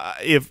 But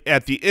if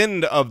at the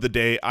end of the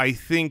day, I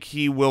think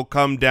he will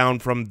come down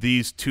from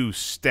these two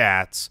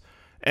stats,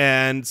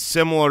 and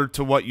similar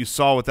to what you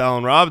saw with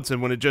Allen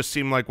Robinson, when it just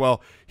seemed like,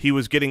 well, he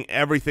was getting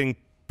everything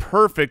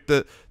perfect.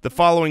 The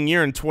following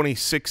year in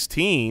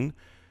 2016,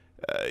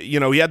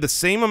 he had the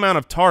same amount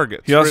of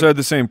targets. He also had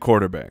the same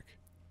quarterback.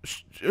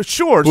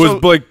 Sure. It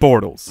was Blake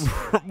Bortles.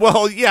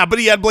 Well, yeah, but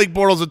he had Blake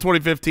Bortles in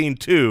 2015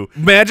 too.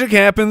 Magic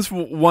happens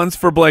once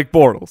for Blake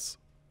Bortles.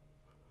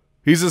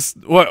 He's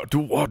just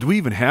do we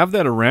even have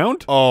that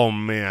around? Oh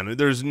man,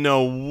 there's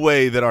no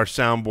way that our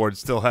soundboard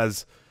still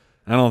has.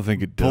 I don't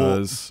think it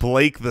does.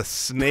 Blake the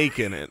Snake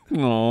in it.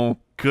 Oh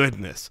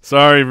goodness.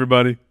 Sorry,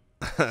 everybody.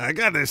 I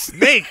got a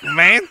snake,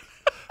 man.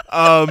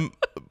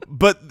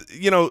 But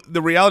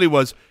the reality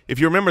was, if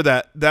you remember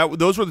that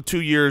those were the 2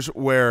 years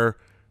where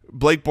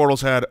Blake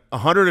Bortles had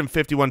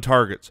 151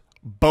 targets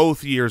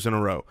both years in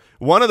a row.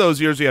 One of those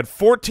years he had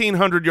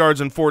 1,400 yards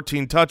and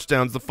 14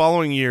 touchdowns. The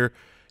following year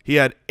he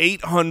had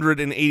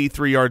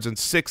 883 yards and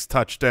 6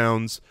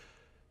 touchdowns.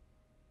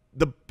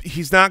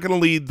 He's not going to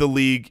lead the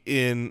league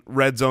in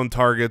red zone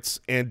targets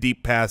and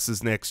deep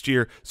passes next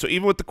year. So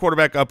even with the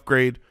quarterback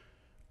upgrade,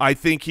 I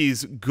think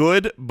he's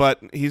good, but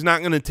he's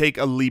not going to take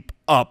a leap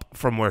up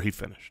from where he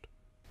finished.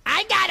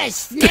 I got a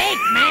snake,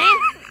 man.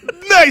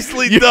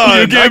 Nicely done.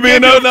 You gave me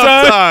enough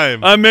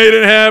time. I made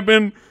it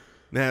happen.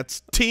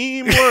 That's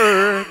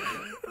teamwork.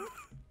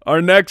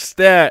 Our next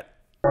stat.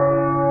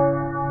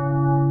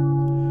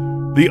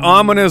 The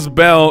ominous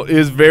bell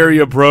is very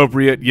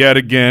appropriate yet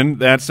again.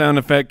 That sound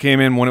effect came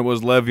in when it was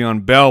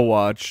Le'Veon Bell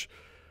watch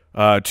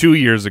 2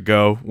 years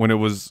ago when it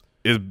was,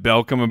 is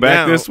Bell coming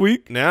back this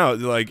week? Now,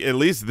 like, at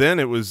least then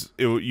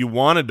you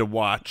wanted to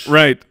watch.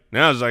 Right.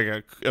 Now it's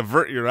like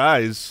avert your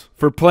eyes.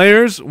 For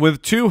players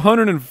with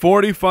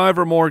 245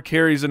 or more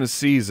carries in a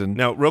season.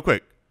 Now, real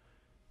quick,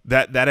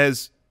 there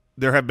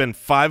have been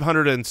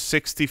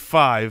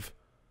 565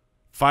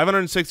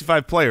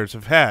 players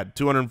have had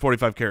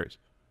 245 carries.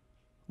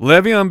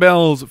 Le'Veon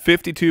Bell's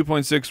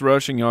 52.6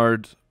 rushing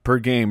yards per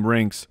game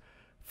ranks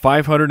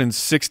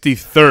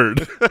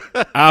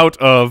 563rd out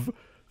of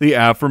the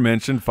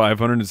aforementioned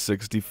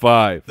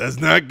 565. That's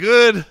not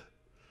good.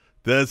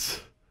 That's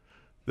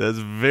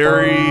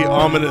very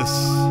ominous.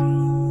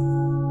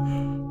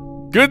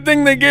 Good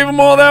thing they gave him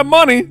all that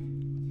money.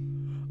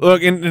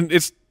 Look,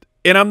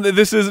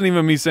 this isn't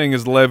even me saying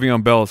it's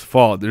Le'Veon Bell's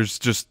fault. There's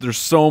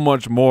so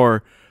much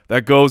more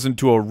that goes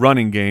into a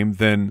running game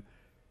than,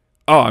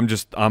 oh, I'm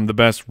the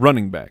best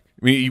running back.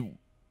 I mean,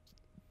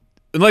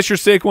 unless you're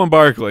Saquon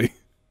Barkley,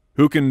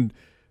 who can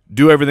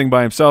do everything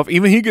by himself.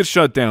 Even he gets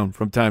shut down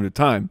from time to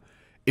time.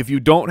 If you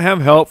don't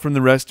have help from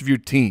the rest of your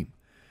team,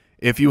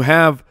 if you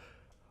have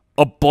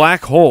a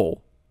black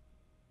hole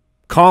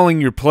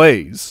calling your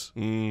plays,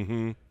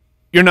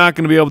 you're not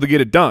going to be able to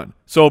get it done.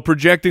 So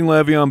projecting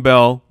Le'Veon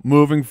Bell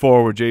moving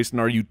forward, Jason,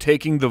 are you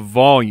taking the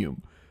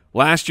volume?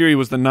 Last year he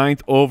was the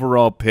 9th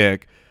overall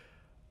pick.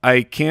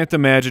 I can't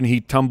imagine he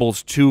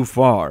tumbles too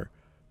far.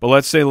 But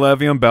let's say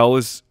Le'Veon Bell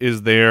is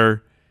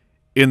there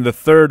in the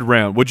 3rd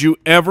round. Would you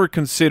ever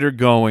consider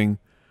going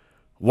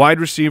wide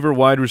receiver,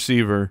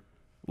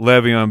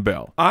 Le'Veon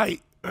Bell? I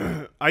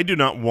do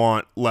not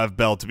want Lev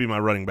Bell to be my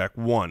running back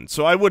 1,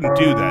 so I wouldn't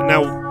do that.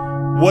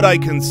 Now, would I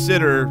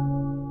consider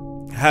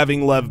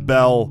having Lev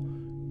Bell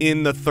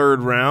in the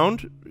 3rd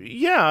round?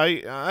 Yeah,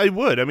 I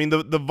would. I mean,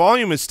 the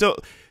volume is still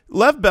 –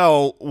 Lev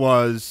Bell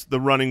was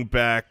the running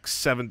back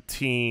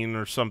 17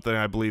 or something,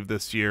 I believe,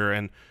 this year,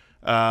 and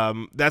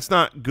that's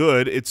not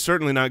good. It's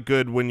certainly not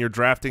good when you're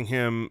drafting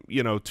him,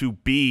 to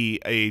be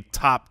a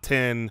top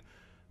 10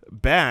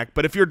 back.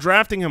 But if you're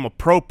drafting him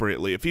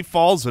appropriately, if he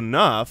falls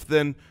enough,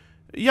 then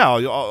yeah,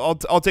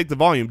 I'll take the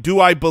volume. Do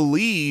I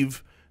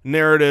believe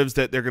narratives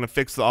that they're going to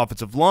fix the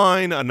offensive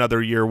line,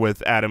 another year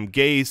with Adam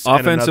Gase?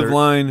 Offensive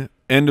line,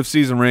 end of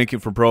season ranking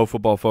for Pro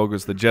Football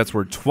Focus, the Jets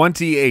were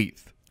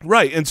 28th.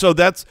 Right, and so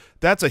that's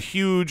a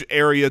huge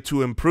area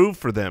to improve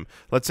for them.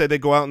 Let's say they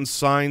go out and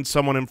sign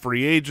someone in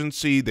free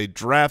agency, they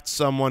draft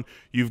someone.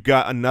 You've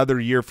got another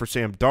year for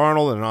Sam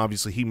Darnold, and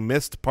obviously he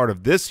missed part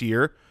of this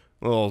year.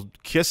 A little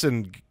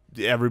kissing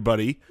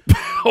everybody.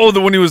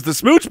 When he was the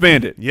Smooch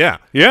Bandit. Yeah.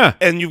 Yeah.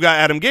 And you've got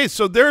Adam Gase.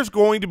 So there's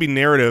going to be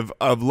narrative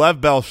of Lev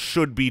Bell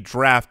should be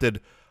drafted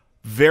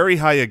very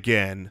high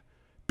again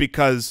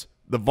because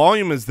the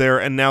volume is there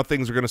and now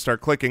things are going to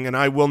start clicking, and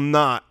I will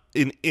not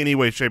in any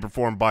way, shape, or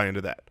form buy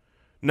into that.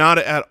 Not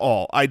at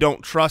all. I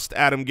don't trust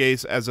Adam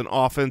Gase as an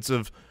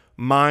offensive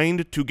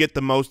mind to get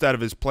the most out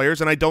of his players,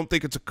 and I don't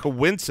think it's a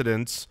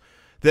coincidence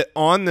that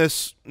on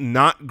this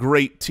not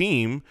great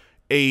team,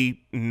 a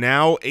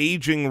now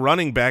aging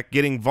running back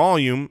getting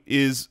volume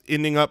is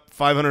ending up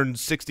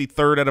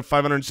 563rd out of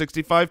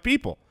 565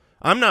 people.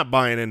 I'm not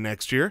buying in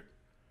next year.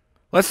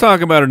 Let's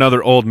talk about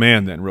another old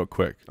man then real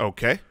quick.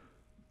 Okay.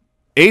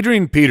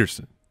 Adrian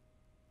Peterson.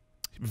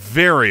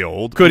 Very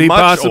old. Could he much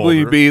possibly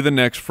older. be the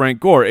next Frank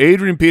Gore?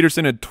 Adrian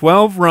Peterson had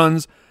 12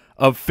 runs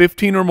of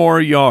 15 or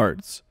more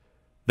yards.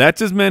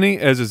 That's as many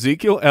as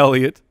Ezekiel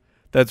Elliott.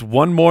 That's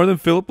 1 more than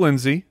Philip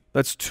Lindsay.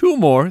 That's 2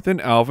 more than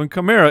Alvin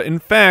Kamara. In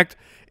fact,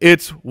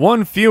 it's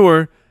 1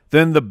 fewer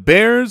than the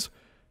Bears,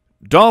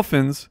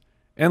 Dolphins,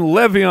 and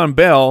Le'Veon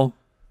Bell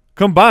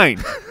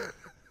combined.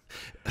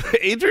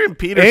 Adrian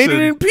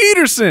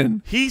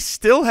Peterson. He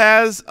still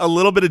has a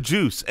little bit of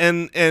juice,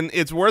 and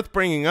it's worth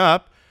bringing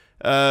up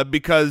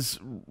because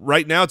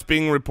right now it's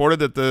being reported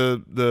that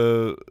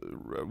the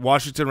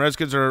Washington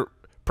Redskins are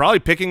probably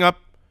picking up.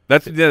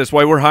 That's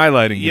why we're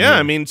highlighting him. Yeah,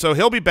 I mean, so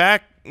he'll be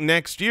back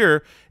next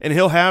year, and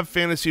he'll have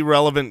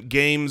fantasy-relevant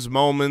games,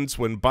 moments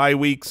when bye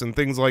weeks and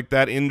things like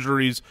that,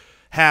 injuries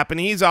happen.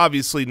 He's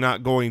obviously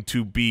not going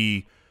to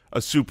be a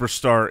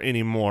superstar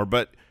anymore,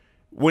 but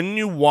when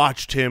you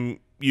watched him,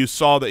 you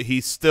saw that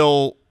he's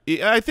still –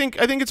 I think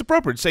it's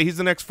appropriate to say he's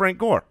the next Frank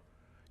Gore.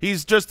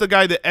 He's just the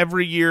guy that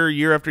every year,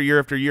 year after year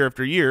after year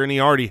after year, and he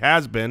already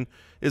has been,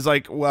 is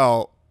like,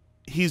 well,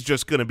 he's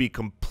just going to be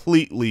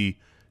completely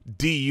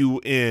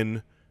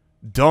DUN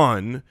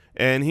done.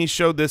 And he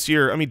showed this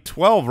year, I mean,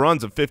 12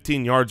 runs of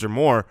 15 yards or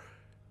more.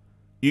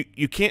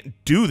 You can't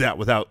do that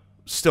without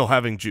still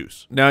having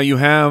juice. Now you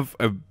have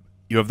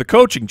the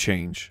coaching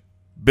change.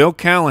 Bill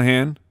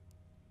Callahan,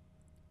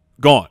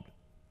 gone,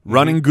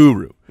 running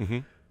guru,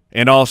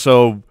 and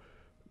also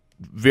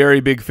very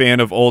big fan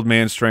of old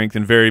man strength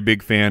and very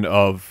big fan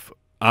of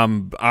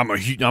I'm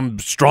a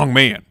strong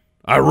man.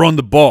 I run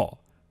the ball.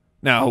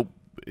 Now,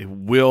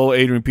 will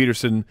Adrian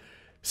Peterson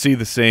see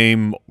the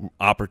same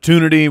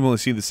opportunity? Will he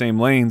see the same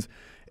lanes?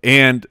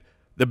 And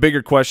the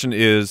bigger question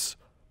is,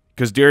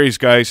 because Derrius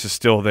Guice is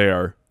still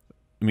there.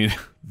 I mean,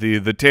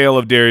 the tale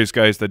of Derrius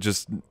Guice that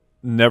just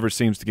never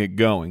seems to get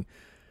going.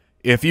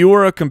 If you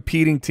were a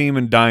competing team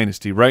in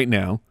Dynasty right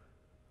now,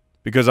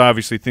 because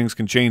obviously things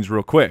can change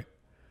real quick,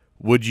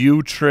 would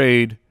you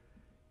trade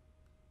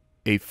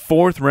a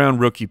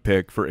 4th-round rookie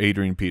pick for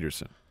Adrian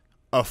Peterson?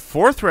 A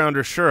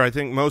 4th-rounder, sure. I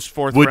think most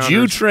 4th-rounders. Would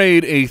you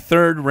trade a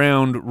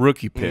 3rd-round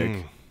rookie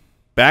pick,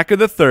 back of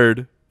the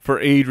 3rd, for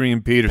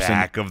Adrian Peterson?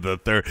 Back of the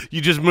 3rd. You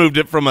just moved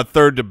it from a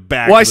 3rd to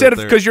back. Well, I said it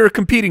because you're a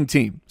competing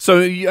team.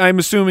 So I'm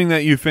assuming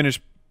that you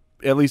finish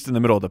at least in the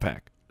middle of the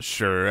pack.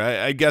 Sure.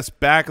 I guess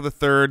back of the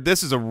 3rd.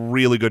 This is a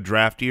really good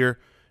draft year.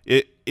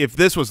 If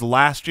this was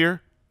last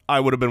year,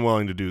 I would have been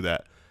willing to do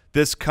that.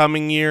 This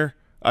coming year,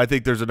 I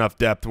think there's enough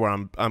depth where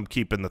I'm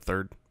keeping the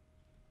 3rd.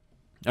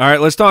 All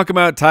right, let's talk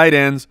about tight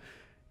ends.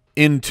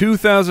 In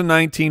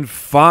 2019,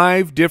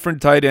 5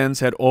 different tight ends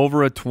had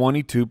over a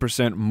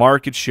 22%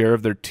 market share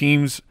of their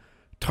team's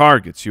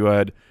targets. You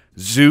had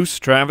Zeus,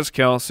 Travis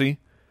Kelce,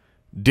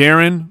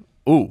 Darren,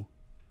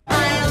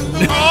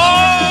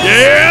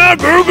 yeah,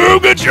 goo,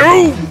 get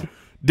you.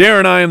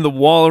 Darren, I am the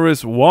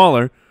Walrus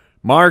Waller,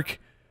 Mark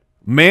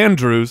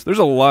Mandrews. There's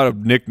a lot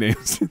of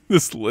nicknames in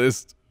this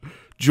list.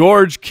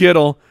 George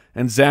Kittle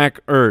and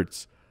Zach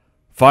Ertz.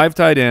 5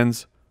 tight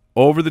ends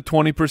over the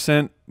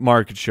 20%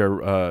 market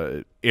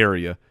share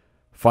area.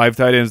 5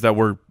 tight ends that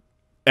were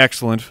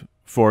excellent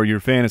for your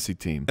fantasy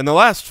team. In the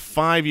last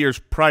 5 years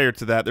prior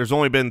to that, there's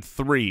only been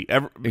 3.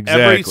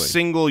 Every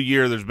single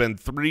year there's been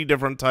 3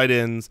 different tight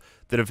ends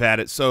that have had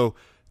it. So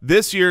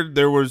this year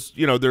there was,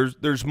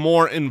 there's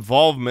more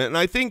involvement. And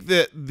I think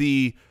that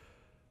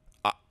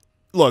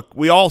look,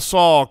 we all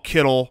saw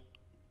Kittle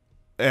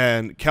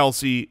and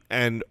Kelsey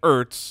and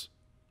Ertz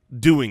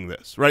doing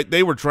this, right?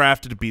 They were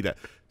drafted to be that.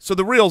 So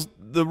the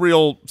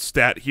real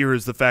stat here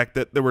is the fact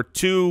that there were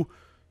 2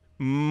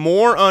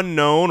 more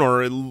unknown,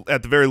 or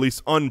at the very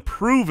least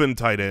unproven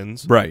tight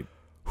ends, right,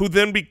 who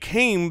then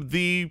became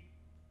the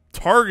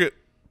target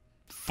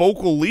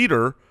focal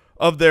leader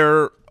of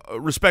their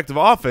respective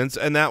offense,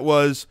 and that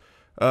was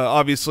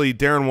obviously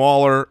Darren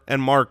Waller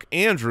and Mark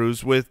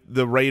Andrews with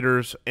the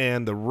Raiders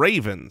and the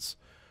Ravens.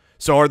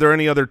 So are there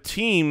any other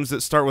teams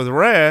that start with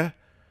Ray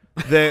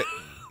that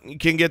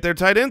can get their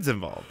tight ends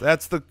involved?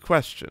 That's the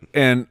question.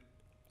 And,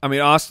 I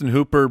mean, Austin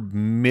Hooper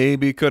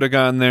maybe could have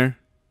gotten there.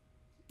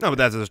 No, but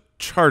that's the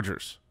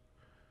Chargers,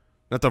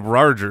 not the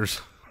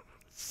Rogers.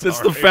 It's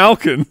the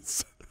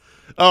Falcons.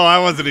 Oh, I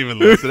wasn't even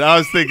listening. I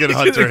was thinking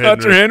Hunter Henry.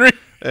 Hunter Henry?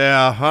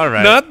 Yeah, all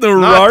right. Not the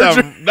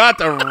Rogers. Not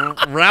the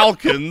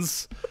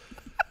Ralkins.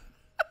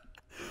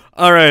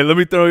 All right, let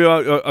me throw you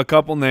out a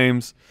couple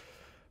names.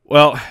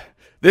 Well,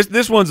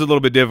 this one's a little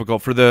bit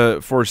difficult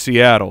for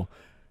Seattle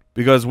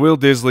because Will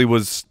Disley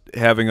was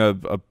having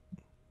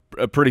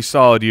a pretty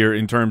solid year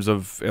in terms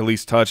of at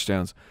least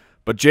touchdowns.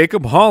 But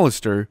Jacob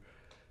Hollister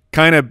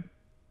kind of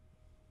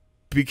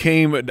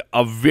became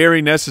a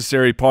very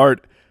necessary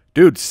part.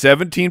 Dude,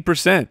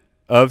 17%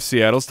 of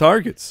Seattle's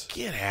targets.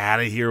 Get out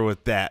of here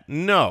with that.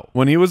 No.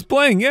 When he was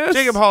playing, yes.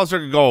 Jacob Hollister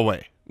could go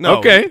away. No.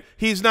 Okay.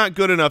 He's not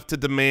good enough to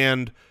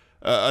demand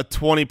a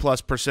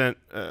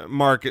 20+%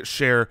 market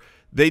share.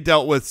 They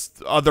dealt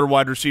with other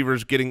wide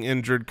receivers getting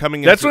injured,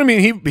 coming in. That's what I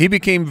mean. He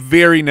became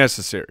very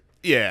necessary.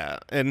 Yeah,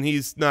 and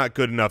he's not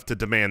good enough to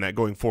demand that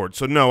going forward.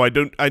 So no, I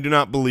do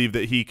not believe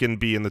that he can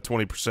be in the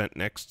 20%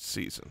 next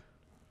season.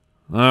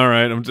 All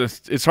right,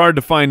 it's hard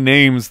to find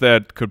names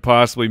that could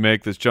possibly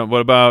make this jump.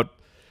 What about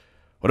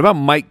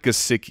Mike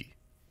Gesicki?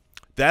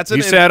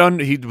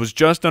 He was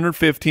just under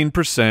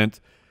 15%.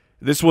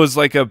 This was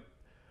like a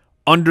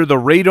under the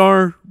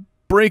radar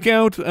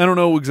breakout. I don't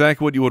know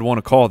exactly what you would want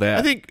to call that.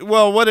 I think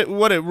what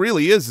it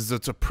really is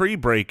it's a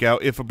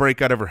pre-breakout if a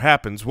breakout ever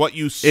happens. What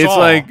you saw, it's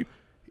like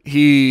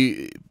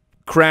he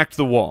cracked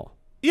the wall.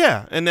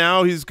 Yeah, and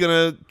now he's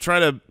gonna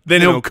try to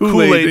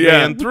Kool-Aid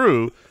man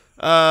through.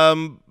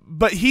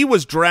 But he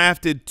was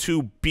drafted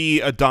to be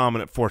a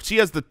dominant force. He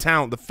has the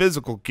talent, the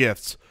physical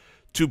gifts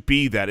to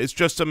be that. It's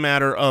just a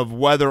matter of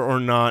whether or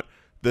not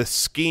the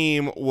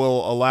scheme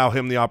will allow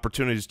him the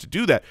opportunities to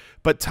do that.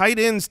 But tight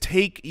ends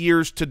take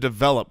years to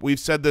develop. We've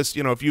said this,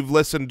 if you've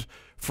listened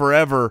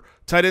forever,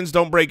 tight ends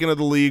don't break into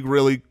the league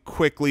really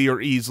quickly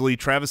or easily.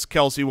 Travis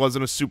Kelce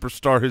wasn't a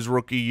superstar his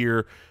rookie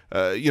year.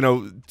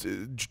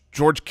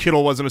 George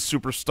Kittle wasn't a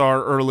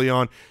superstar early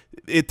on.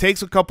 It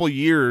takes a couple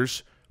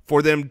years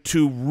for them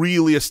to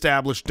really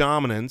establish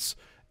dominance,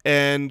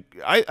 and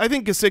I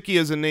think Gesicki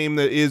is a name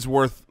that is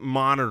worth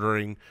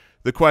monitoring.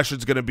 The question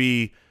is going to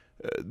be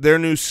their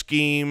new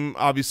scheme.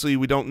 Obviously,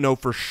 we don't know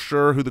for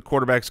sure who the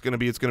quarterback's going to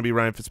be. It's going to be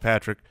Ryan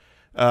Fitzpatrick.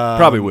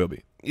 Probably will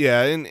be.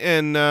 Yeah,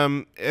 and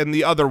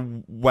the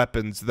other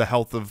weapons, the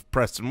health of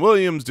Preston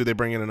Williams. Do they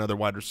bring in another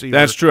wide receiver?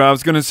 That's true. I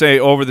was going to say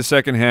over the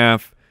second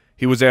half,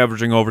 he was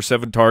averaging over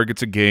 7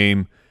 targets a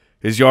game.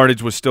 His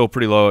yardage was still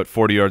pretty low at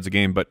 40 yards a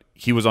game, but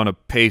he was on a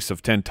pace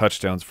of 10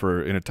 touchdowns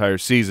for an entire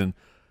season.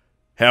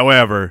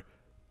 However,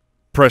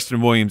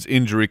 Preston Williams'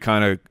 injury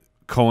kind of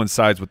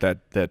coincides with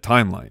that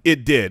timeline.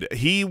 It did.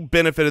 He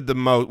benefited the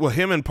most. Well,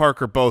 him and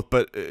Parker both,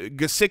 but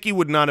Gesicki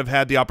would not have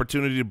had the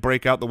opportunity to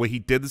break out the way he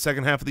did the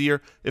second half of the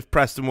year if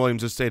Preston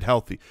Williams had stayed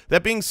healthy.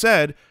 That being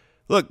said,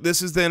 look,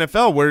 this is the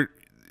NFL where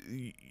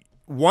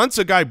once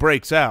a guy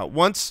breaks out,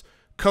 once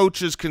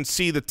coaches can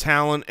see the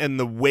talent and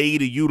the way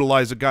to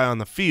utilize a guy on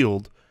the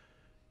field,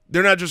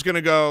 they're not just going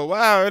to go,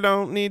 wow, I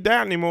don't need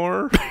that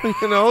anymore.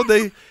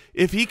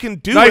 If he can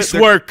do nice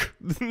work.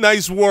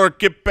 Nice work.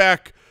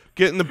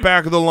 Get in the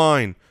back of the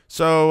line.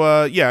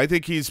 So, yeah, I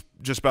think he's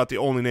just about the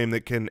only name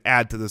that can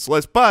add to this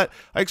list. But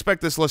I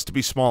expect this list to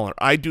be smaller.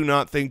 I do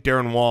not think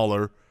Darren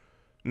Waller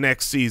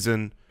next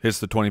season hits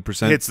the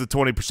 20%. Hits the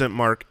 20%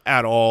 mark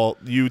at all.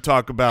 You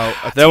talk about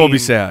a that team, will be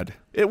sad.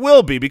 It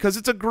will be because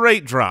it's a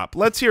great drop.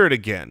 Let's hear it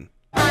again.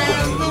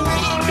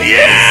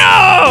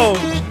 Yeah!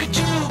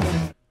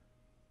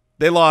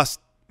 They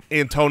lost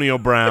Antonio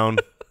Brown,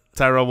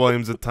 Tyrell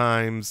Williams at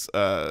times,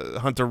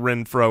 Hunter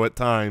Renfrow at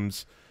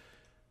times.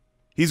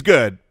 He's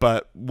good,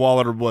 but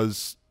Waller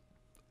was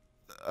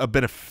a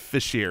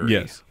beneficiary.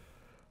 Yes.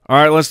 All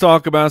right, let's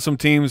talk about some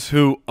teams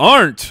who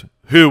aren't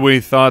who we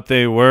thought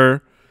they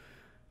were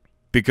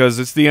because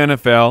it's the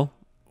NFL.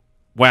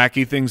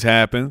 Wacky things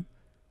happen.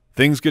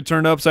 things get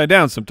turned upside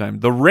down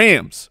sometimes. The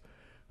Rams,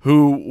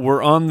 who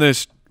were on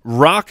this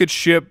rocket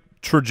ship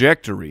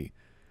trajectory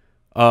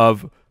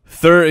of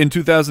third in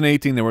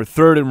 2018, they were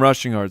third in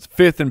rushing yards,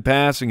 fifth in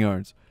passing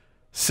yards,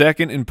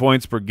 second in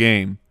points per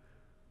game.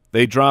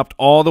 They dropped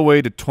all the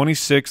way to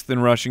 26th in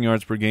rushing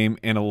yards per game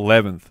and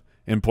 11th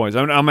in points.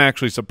 I'm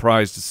actually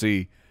surprised to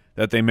see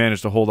that they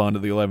managed to hold on to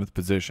the 11th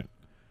position.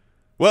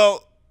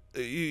 Well,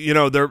 you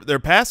know, their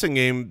passing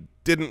game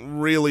didn't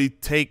really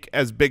take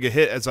as big a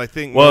hit as I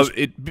think. Well,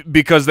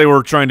 because they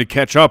were trying to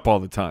catch up all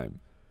the time.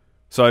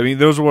 So I mean,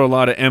 those were a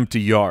lot of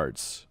empty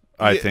yards,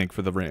 I think,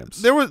 for the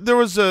Rams. There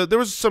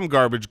was some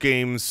garbage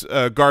games,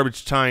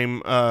 garbage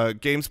time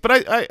games, but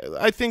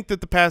I think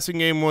that the passing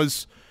game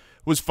was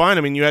fine.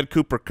 I mean, you had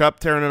Cooper Kupp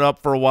tearing it up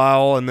for a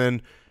while, and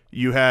then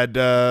you had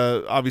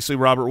obviously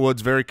Robert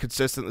Woods very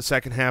consistent in the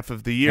second half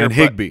of the year. And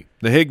Higbee.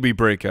 The Higbee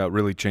breakout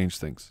really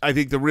changed things. I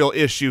think the real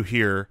issue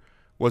here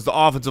was the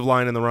offensive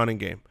line and the running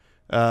game.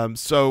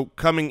 So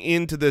coming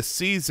into this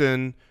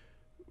season,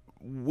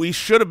 we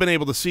should have been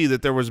able to see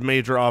that there was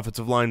major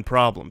offensive line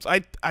problems.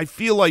 I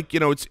feel like, you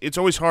know, it's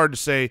always hard to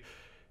say,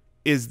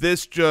 is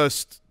this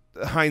just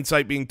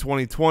hindsight being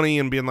 2020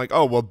 and being like,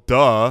 oh, well,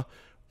 duh,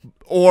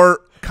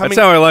 or that's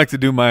how I like to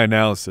do my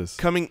analysis.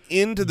 Coming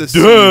into the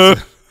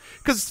season,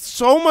 because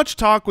so much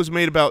talk was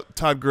made about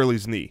Todd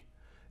Gurley's knee.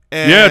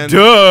 And,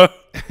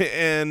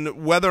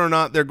 and whether or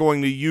not they're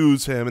going to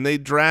use him, and they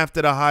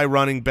drafted a high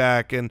running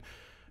back, and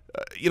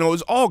you know, it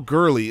was all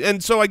Gurley.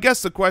 And so I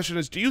guess the question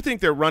is, do you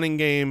think their running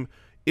game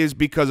is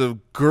because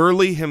of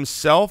Gurley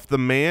himself, the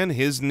man,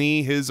 his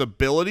knee, his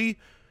ability?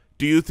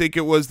 Do you think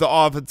it was the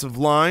offensive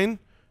line?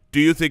 Do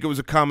you think it was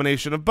a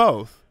combination of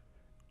both?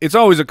 It's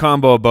always a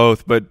combo of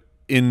both, but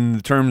in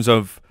terms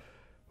of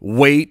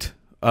weight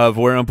of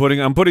where I'm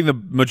putting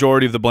the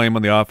majority of the blame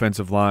on the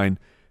offensive line,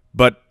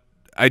 but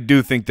I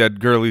do think that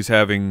Gurley's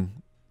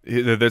having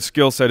that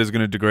skill set is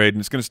going to degrade, and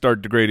it's going to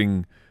start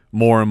degrading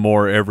more and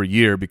more every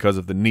year because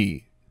of the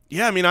knee.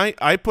 Yeah, I mean,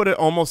 I put it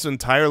almost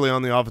entirely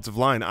on the offensive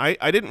line.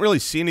 I didn't really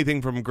see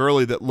anything from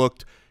Gurley that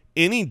looked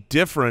any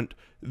different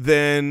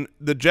than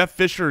the Jeff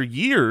Fisher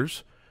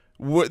years,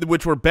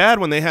 which were bad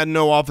when they had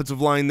no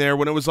offensive line there,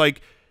 when it was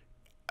like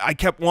I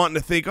kept wanting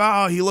to think,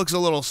 oh, he looks a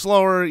little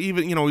slower,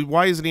 even, you know,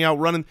 why isn't he out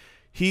running?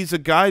 He's a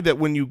guy that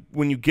when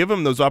you give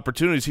him those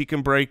opportunities, he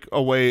can break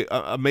away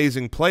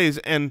amazing plays,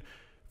 and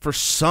for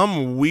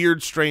some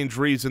weird, strange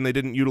reason, they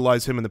didn't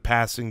utilize him in the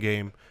passing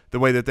game the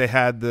way that they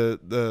had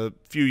the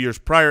few years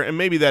prior. And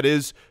maybe that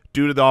is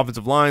due to the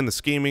offensive line, the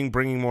scheming,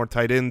 bringing more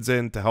tight ends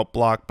in to help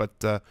block.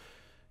 But,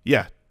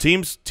 yeah,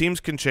 teams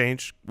can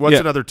change. What's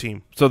another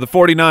team? So the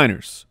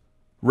 49ers,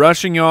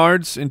 rushing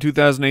yards in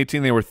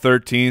 2018, they were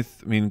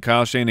 13th. I mean,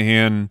 Kyle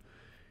Shanahan,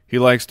 he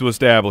likes to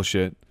establish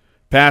it.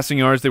 Passing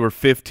yards, they were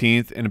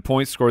 15th, and in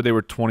points scored, they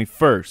were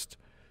 21st.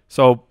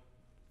 So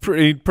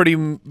pretty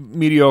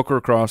mediocre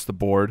across the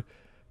board.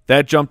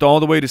 That jumped all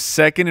the way to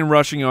second in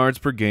rushing yards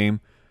per game,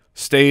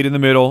 stayed in the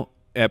middle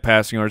at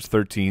passing yards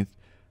 13th,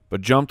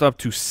 but jumped up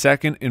to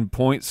second in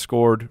points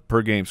scored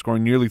per game,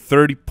 scoring nearly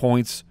 30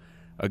 points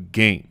a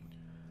game.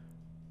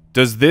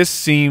 Does this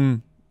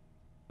seem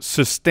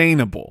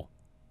sustainable?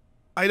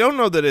 I don't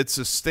know that it's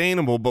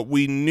sustainable, but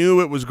we knew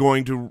it was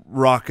going to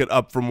rocket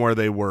up from where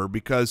they were,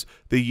 because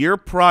the year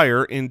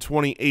prior in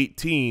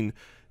 2018,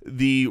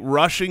 the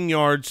rushing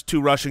yards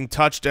to rushing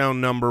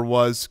touchdown number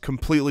was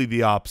completely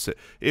the opposite.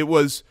 It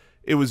was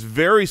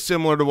very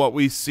similar to what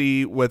we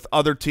see with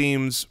other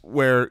teams,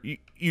 where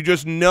you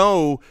just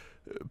know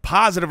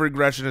positive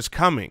regression is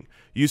coming.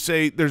 You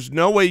say there's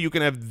no way you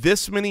can have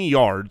this many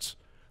yards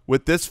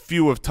with this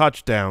few of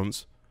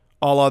touchdowns,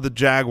 a la the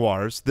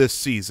Jaguars this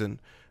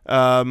season.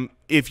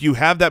 If you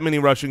have that many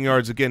rushing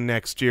yards again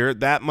next year,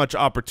 that much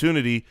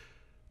opportunity,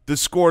 the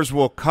scores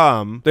will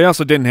come. They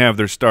also didn't have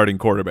their starting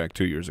quarterback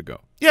 2 years ago.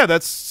 Yeah,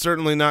 that's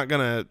certainly not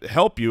going to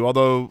help you,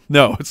 although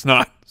no, it's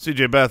not.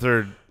 C.J.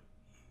 Beathard,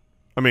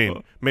 I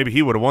mean, maybe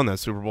he would have won that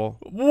Super Bowl.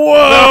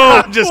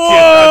 Whoa! I'm just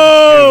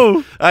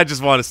kidding. I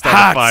just want to start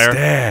Hot a fire.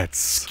 Stats.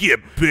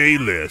 Skip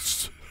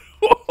Bayless.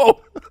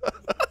 Whoa.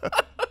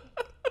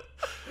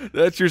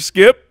 That's your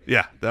skip?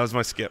 Yeah, that was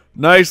my skip.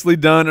 Nicely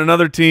done.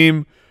 Another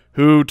team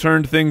who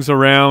turned things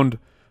around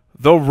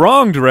the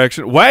wrong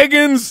direction.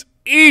 Wagons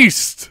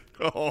East.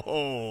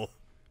 Oh.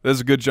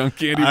 That's a good John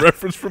Candy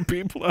reference from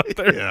people out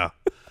there. Yeah.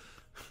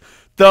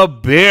 The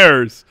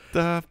Bears.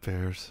 The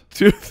Bears.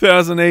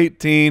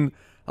 2018,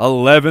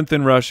 11th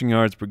in rushing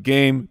yards per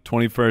game,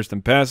 21st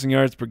in passing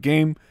yards per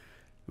game.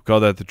 We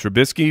call that the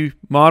Trubisky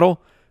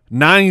model.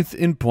 9th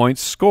in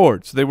points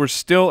scored. So they were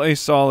still a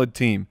solid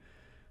team.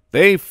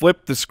 They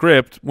flipped the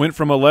script, went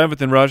from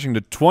 11th in rushing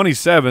to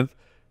 27th,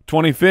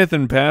 25th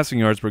in passing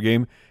yards per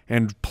game,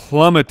 and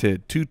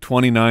plummeted to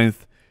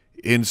 29th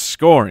in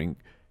scoring.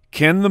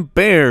 Can the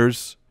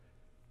Bears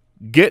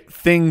get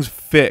things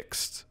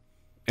fixed?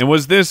 And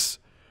was this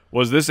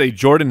a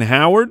Jordan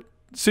Howard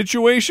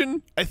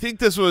situation? I think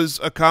this was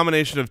a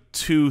combination of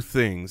two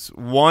things.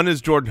 One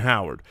is Jordan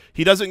Howard.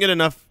 He doesn't get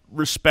enough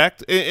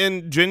respect,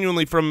 and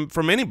genuinely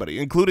from anybody,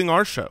 including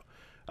our show.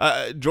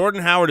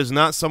 Jordan Howard is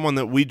not someone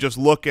that we just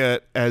look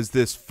at as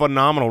this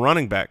phenomenal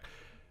running back,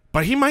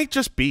 but he might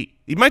just be.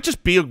 He might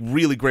just be a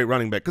really great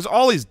running back because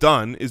all he's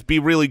done is be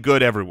really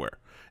good everywhere.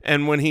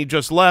 And when he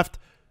just left,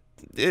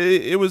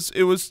 it was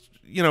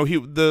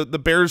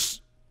the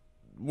Bears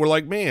were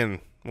like,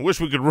 man, I wish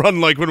we could run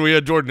like when we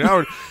had Jordan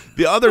Howard.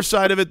 The other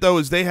side of it, though,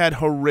 is they had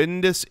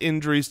horrendous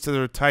injuries to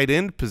their tight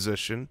end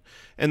position,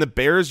 and the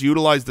Bears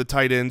utilized the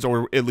tight ends,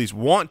 or at least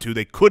want to.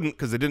 They couldn't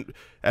because they didn't.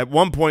 At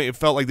one point, it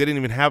felt like they didn't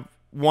even have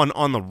one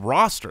on the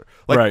roster.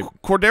 Like right.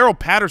 Cordero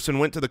Patterson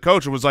went to the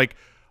coach and was like,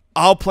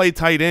 I'll play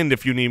tight end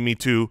if you need me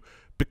to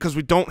because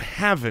we don't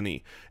have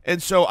any.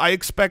 And so I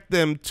expect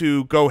them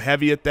to go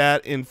heavy at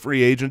that in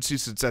free agency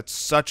since that's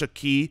such a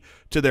key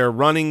to their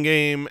running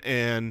game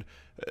and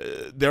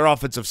their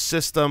offensive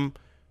system.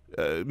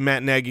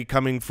 Matt Nagy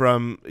coming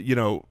from,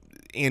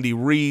 Andy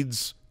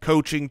Reid's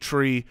coaching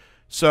tree.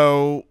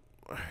 So,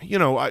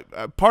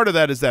 part of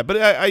that is that. But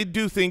I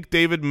do think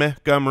David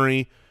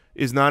Montgomery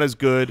is not as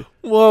good.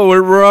 Whoa,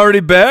 we're already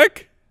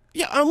back?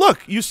 Yeah, look,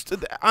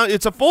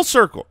 it's a full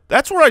circle.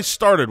 That's where I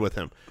started with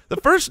him. The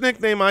first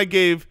nickname I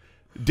gave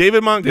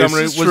David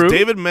Montgomery was true.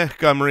 David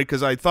Montgomery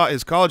because I thought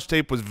his college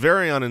tape was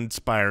very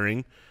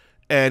uninspiring,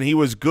 and he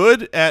was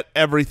good at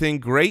everything,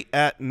 great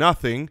at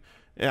nothing.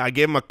 And I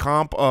gave him a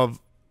comp of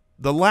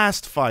the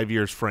last 5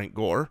 years Frank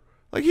Gore.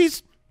 Like,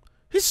 he's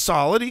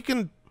solid. He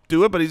can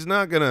do it, but he's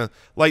not going to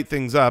light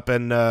things up.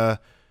 And,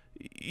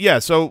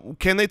 so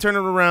can they turn it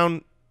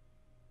around?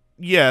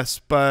 Yes,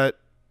 but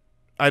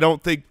I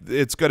don't think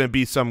it's going to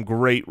be some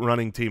great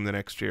running team the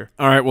next year.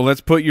 All right, well,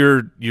 let's put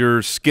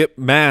your skip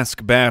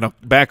mask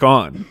back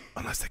on.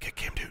 Unless they get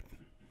Cam Newton.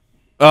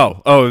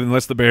 Oh,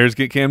 unless the Bears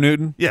get Cam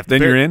Newton? Yeah.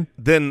 Then you're in?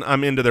 Then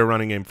I'm into their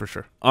running game for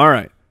sure. All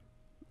right.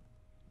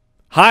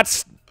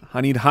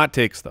 I need hot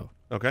takes, though.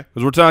 Okay.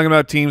 Because we're talking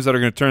about teams that are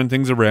going to turn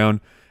things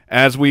around.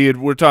 As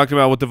we're talking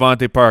about with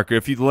DeVante Parker.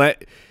 If you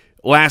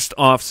last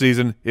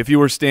offseason, if you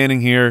were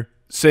standing here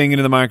saying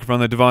into the microphone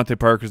that DeVante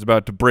Parker is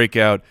about to break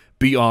out,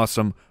 be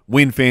awesome,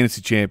 win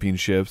fantasy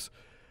championships,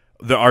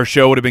 our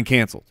show would have been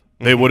canceled.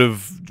 Mm-hmm. They would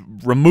have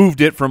removed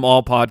it from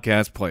all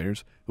podcast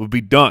players. It would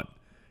be done.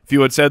 If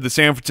you had said the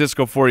San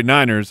Francisco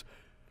 49ers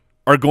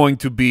are going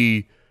to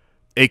be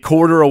a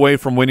quarter away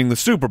from winning the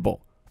Super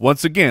Bowl,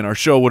 once again, our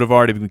show would have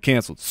already been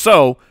canceled.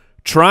 So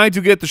try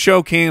to get the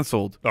show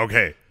canceled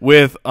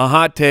with a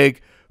hot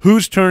take.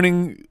 Who's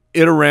turning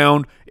it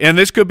around? And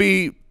this could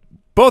be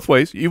both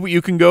ways.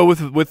 You can go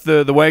with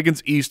the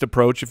Wagons East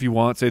approach if you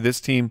want. Say this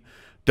team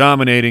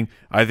dominating.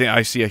 I think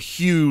I see a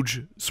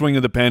huge swing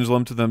of the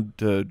pendulum to them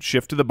to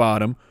shift to the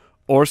bottom,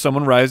 or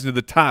someone rising to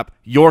the top.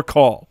 Your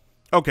call.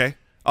 Okay,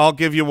 I'll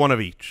give you one of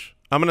each.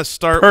 I'm going to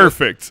start.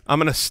 Perfect. I'm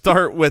going to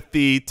start with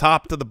the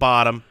top to the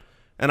bottom,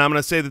 and I'm going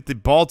to say that the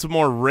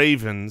Baltimore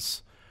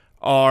Ravens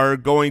are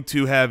going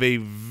to have a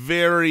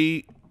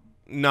very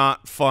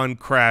not fun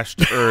crash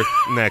to earth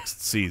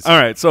next season. All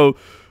right, so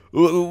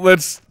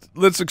let's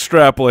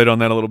extrapolate on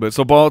that a little bit.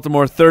 So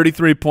Baltimore,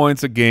 33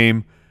 points a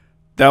game.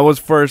 That was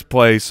first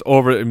place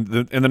and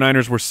the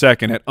Niners were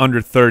second at under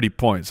 30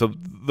 points. So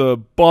the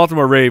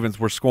Baltimore Ravens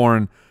were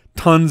scoring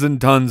tons and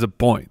tons of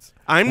points.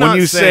 I'm not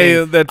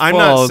saying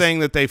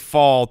that they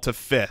fall to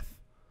fifth.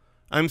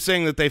 I'm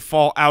saying that they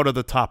fall out of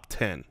the top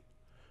 10.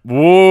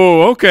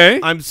 Whoa, okay.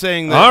 I'm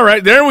saying that. All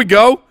right, there we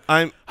go.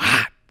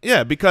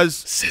 Because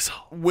sizzle.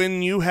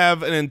 When you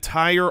have an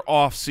entire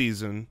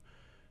offseason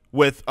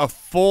with a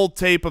full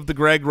tape of the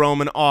Greg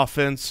Roman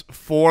offense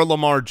for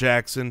Lamar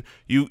Jackson,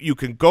 you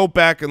can go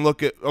back and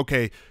look at,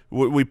 okay,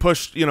 we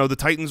pushed, the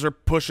Titans are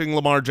pushing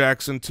Lamar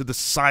Jackson to the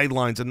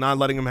sidelines and not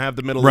letting him have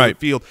the middle of the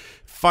field,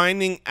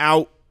 finding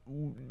out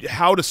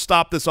how to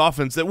stop this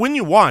offense that when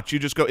you watch, you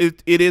just go,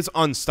 it is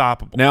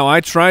unstoppable. Now, I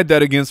tried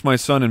that against my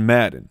son in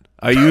Madden.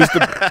 I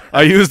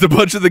used a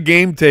bunch of the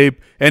game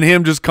tape and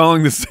him just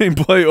calling the same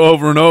play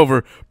over and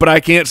over, but I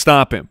can't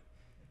stop him.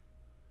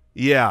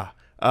 Yeah.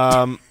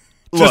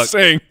 Just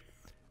saying.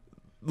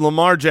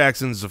 Lamar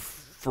Jackson's a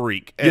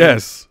freak. And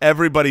yes.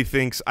 Everybody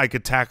thinks I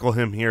could tackle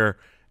him here,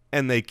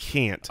 and they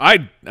can't.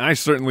 I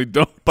certainly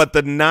don't. But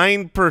the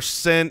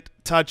 9%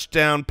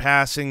 touchdown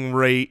passing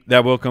rate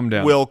that will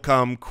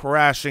come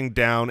crashing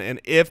down, and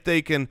if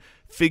they can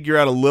figure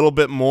out a little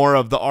bit more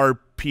of the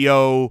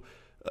RPO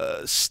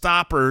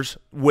stoppers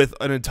with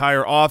an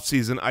entire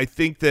offseason, I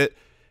think that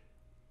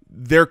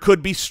there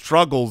could be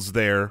struggles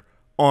there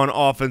on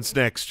offense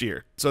next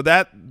year. So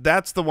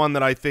that's the one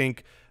that I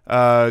think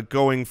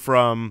going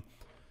from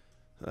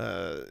the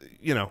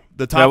top to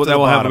the bottom. That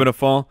will have a bit of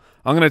fall.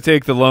 I'm going to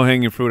take the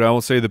low-hanging fruit. I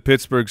will say the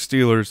Pittsburgh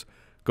Steelers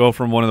go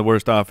from one of the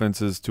worst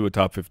offenses to a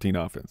top 15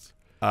 offense.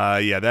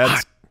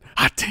 That's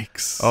hot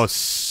takes. Oh,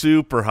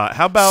 super hot.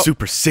 How about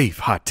super safe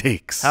hot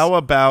takes? How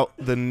about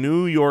the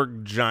New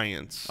York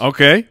Giants?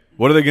 Okay.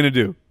 What are they going to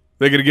do?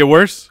 They're going to get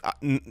worse?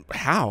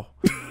 How?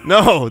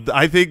 No,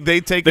 I think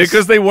they take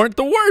because they weren't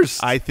the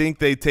worst. I think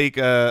they take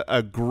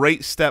a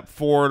great step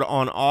forward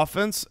on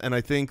offense, and I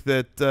think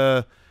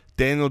that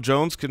Daniel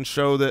Jones can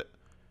show that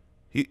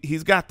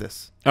he's got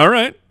this. All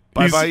right.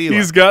 Bye-bye, Eli.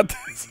 He's got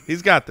this.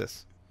 He's got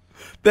this.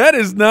 That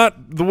is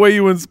not the way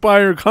you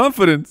inspire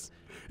confidence.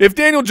 If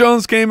Daniel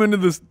Jones came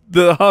into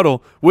the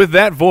huddle with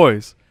that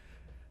voice,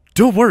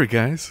 don't worry,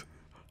 guys.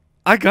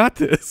 I got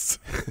this.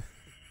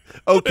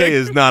 Okay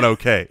is not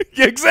okay.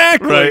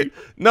 Exactly. Right?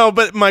 No,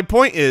 but my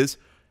point is,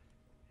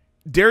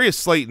 Derrius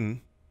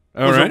Slayton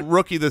was a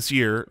rookie this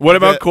year. What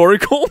about Corey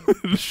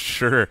Coleman?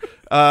 Sure.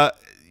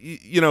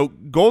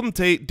 Golden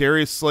Tate,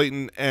 Derrius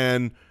Slayton,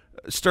 and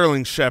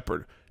Sterling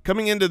Shepard.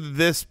 Coming into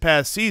this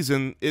past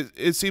season,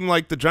 it seemed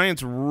like the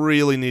Giants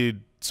really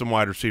needed some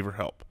wide receiver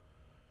help.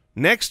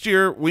 Next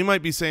year, we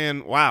might be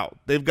saying, wow,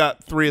 they've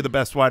got 3 of the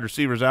best wide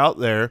receivers out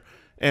there.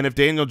 And if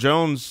Daniel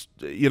Jones,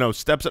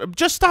 steps up,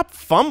 just stop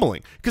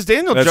fumbling. Because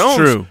Daniel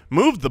Jones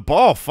moved the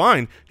ball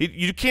fine.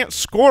 You can't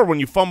score when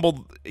you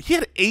fumble. He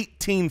had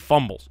 18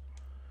 fumbles.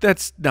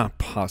 That's not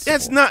possible.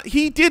 That's not.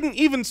 He didn't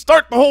even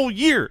start the whole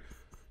year.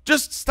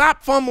 Just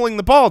stop fumbling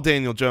the ball,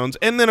 Daniel Jones.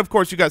 And then, of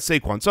course, you got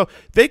Saquon. So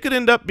they could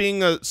end up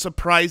being a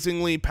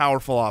surprisingly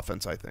powerful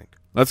offense, I think.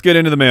 Let's get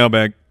into the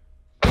mailbag.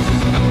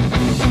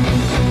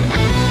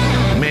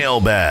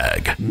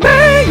 Mailbag.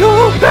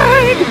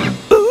 Mailbag.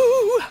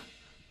 Ooh.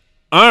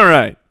 All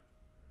right.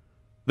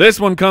 This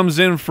one comes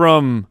in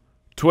from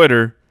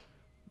Twitter.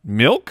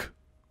 Milk?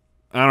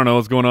 I don't know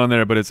what's going on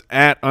there, but it's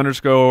at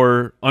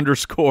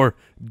 __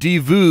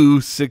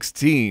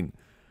 Divu16.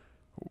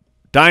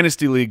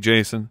 Dynasty League,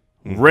 Jason.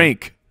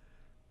 Rank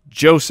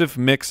Joseph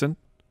Mixon,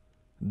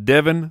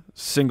 Devin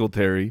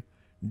Singletary,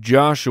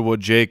 Joshua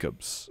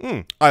Jacobs.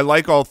 I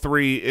like all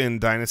 3 in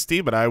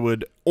Dynasty, but I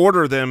would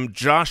order them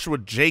Joshua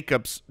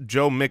Jacobs,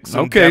 Joe Mixon.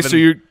 Okay, Devin.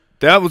 so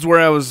that was where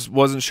I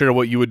wasn't sure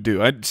what you would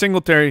do.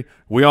 Singletary,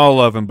 we all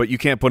love him, but you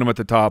can't put him at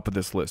the top of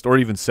this list or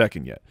even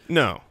second yet.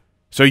 No.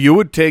 So you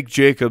would take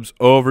Jacobs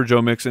over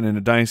Joe Mixon in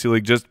a Dynasty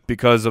League just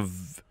because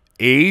of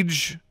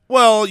age?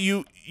 Well,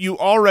 you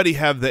already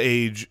have the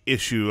age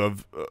issue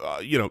of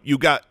you've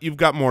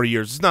got more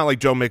years. It's not like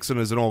Joe Mixon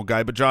is an old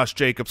guy, but Josh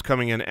Jacobs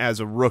coming in as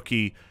a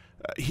rookie,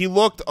 he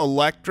looked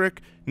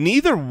electric.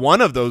 Neither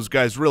one of those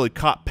guys really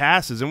caught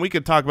passes, and we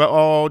could talk about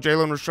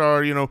Jalen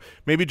Richard.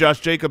 Maybe Josh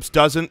Jacobs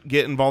doesn't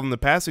get involved in the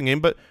passing game,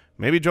 but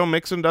maybe Joe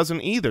Mixon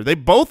doesn't either. They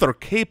both are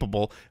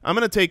capable. I'm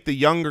going to take the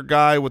younger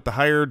guy with the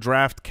higher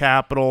draft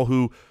capital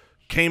who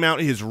came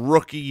out his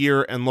rookie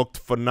year and looked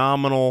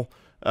phenomenal.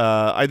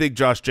 I think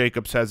Josh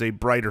Jacobs has a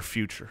brighter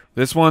future.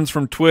 This one's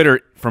from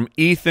Twitter, from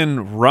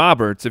Ethan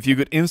Roberts. If you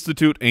could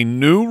institute a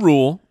new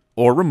rule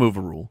or remove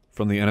a rule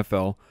from the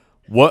NFL,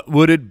 what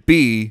would it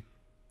be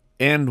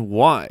and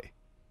why?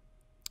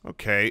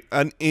 Okay,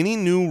 any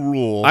new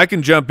rule. I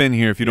can jump in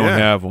here if you don't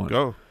have one.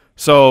 Go.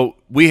 So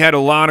we had a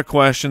lot of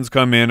questions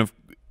come in,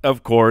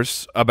 of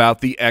course,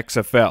 about the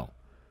XFL.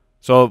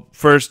 So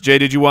first, Jay,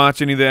 did you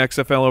watch any of the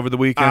XFL over the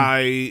weekend?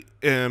 I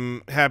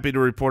am happy to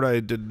report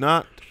I did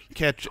not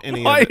catch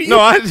any Why of it.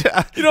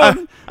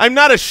 No, I'm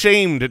not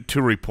ashamed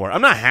to report.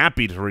 I'm not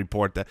happy to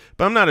report that,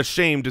 but I'm not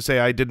ashamed to say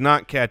I did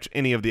not catch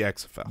any of the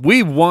XFL.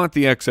 We want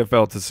the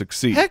XFL to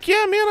succeed. Heck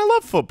yeah, man, I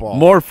love football.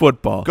 More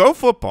football. Go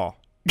football.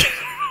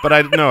 But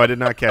I did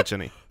not catch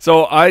any.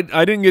 So I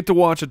didn't get to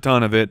watch a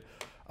ton of it.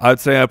 I'd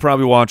say I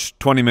probably watched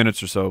 20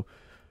 minutes or so.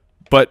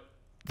 But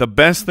the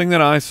best thing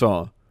that I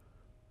saw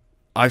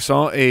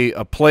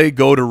a play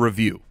go to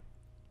review.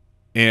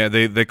 And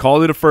they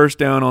called it a first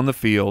down on the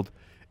field.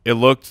 It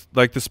looked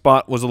like the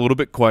spot was a little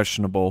bit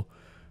questionable.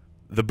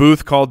 The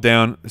booth called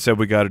down and said,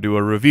 we got to do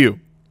a review.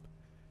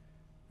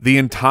 The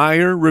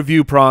entire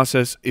review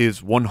process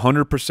is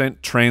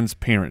 100%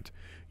 transparent.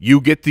 You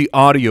get the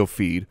audio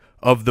feed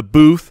of the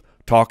booth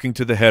talking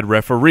to the head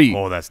referee.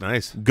 Oh, that's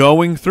nice.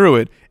 Going through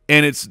it,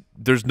 and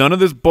there's none of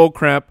this bull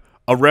crap.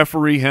 A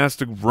referee has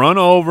to run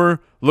over,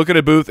 look at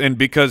a booth, and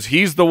because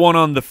he's the one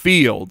on the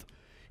field,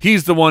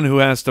 he's the one who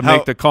has to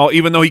make the call,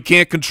 even though he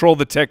can't control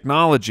the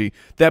technology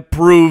that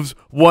proves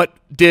what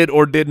did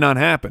or did not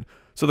happen.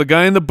 So the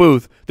guy in the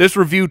booth, this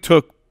review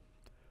took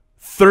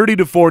 30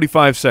 to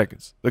 45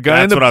 seconds.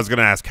 That's what I was going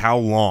to ask. How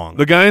long?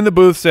 The guy in the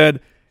booth said,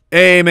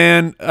 hey,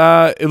 man,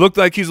 it looked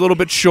like he's a little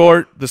bit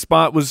short. The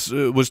spot was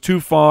too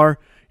far.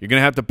 You're going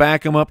to have to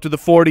back him up to the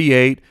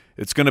 48.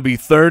 It's going to be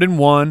 3rd and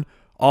 1.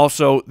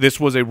 Also, this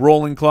was a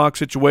rolling clock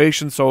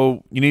situation,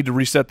 so you need to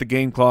reset the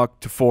game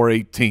clock to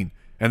 4:18.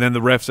 And then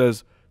the ref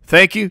says,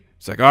 thank you.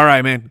 It's like, all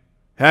right, man,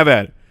 have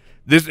at it.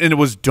 And it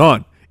was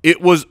done.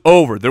 It was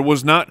over. There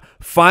was not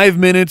 5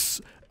 minutes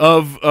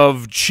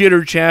of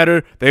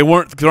chitter-chatter. They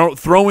weren't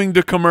throwing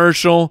to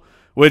commercial,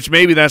 which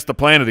maybe that's the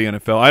plan of the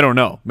NFL. I don't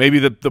know. Maybe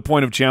the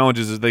point of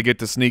challenges is they get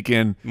to sneak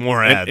in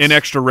more ads. An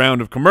extra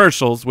round of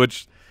commercials,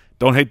 which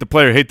don't hate the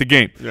player, hate the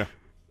game. Yeah.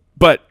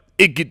 But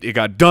it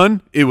got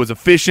done. It was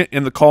efficient,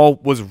 and the call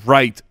was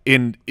right.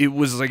 And it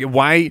was like,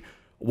 why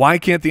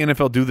can't the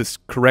NFL do this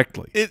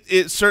correctly?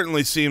 It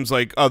certainly seems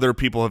like other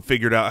people have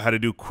figured out how to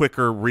do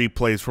quicker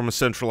replays from a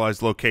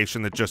centralized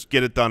location that just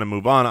get it done and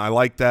move on. I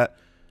like that.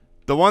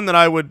 The one that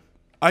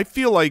I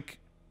feel like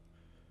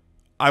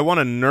I want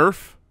to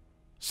nerf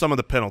some of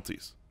the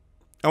penalties.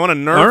 I want to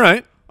nerf. All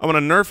right. I want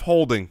to nerf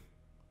holding.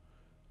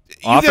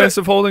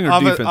 Offensive holding or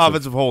defensive?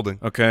 Offensive holding.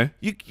 Okay.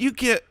 You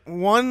get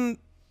one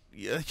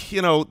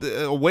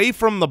away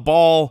from the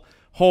ball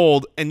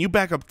hold and you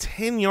back up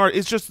 10 yards,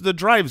 it's just the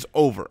drive's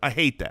over. I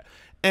hate that.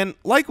 And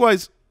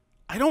likewise,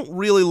 I don't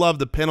really love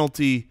the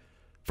penalty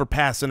for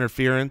pass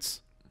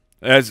interference.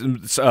 As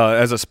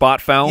a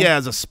spot foul? Yeah,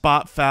 as a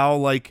spot foul.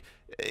 Like,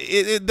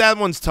 that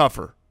one's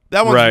tougher.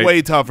 That one's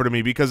way tougher to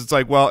me because it's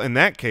like, well, in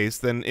that case,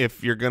 then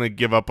if you're going to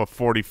give up a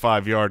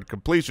 45-yard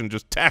completion,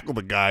 just tackle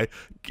the guy.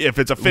 If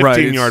it's a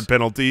 15-yard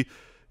penalty,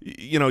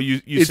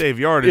 you save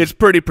yardage. It's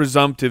pretty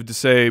presumptive to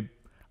say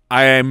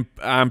I'm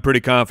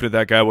pretty confident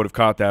that guy would have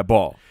caught that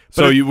ball.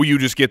 So you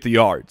just get the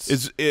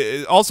yards.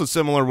 It's also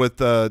similar with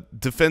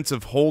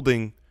defensive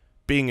holding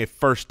being a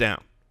first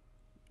down.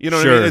 You know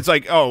what I mean? It's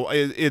like,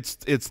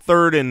 it's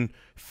 3rd and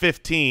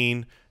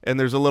 15, and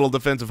there's a little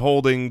defensive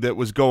holding that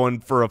was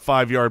going for a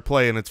 5-yard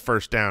play, and it's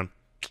first down.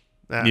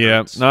 That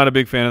hurts. Not a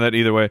big fan of that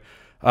either way.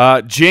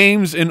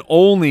 James in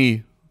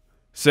Olney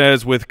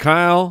says, with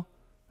Kyle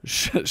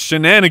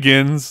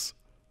Shenanigans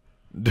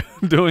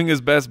doing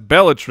his best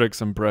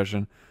Bellatrix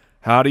impression,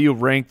 how do you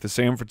rank the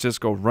San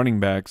Francisco running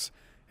backs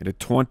in a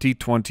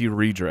 2020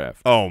 redraft?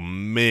 Oh,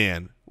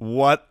 man.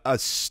 What a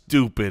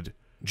stupid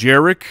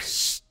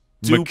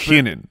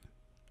McKinnon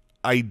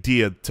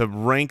idea to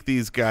rank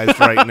these guys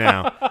right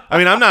now. I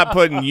mean, I'm not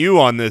putting you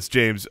on this,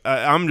 James.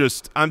 I'm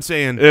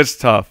saying it's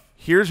tough.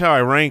 Here's how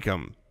I rank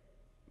them.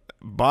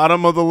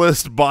 Bottom of the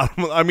list,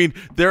 I mean,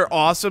 they're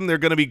awesome. They're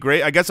going to be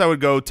great. I guess I would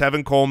go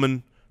Tevin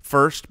Coleman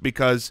first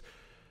because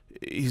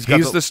he's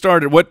the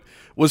starter. What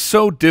was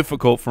so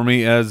difficult for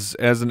me as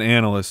an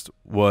analyst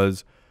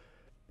was,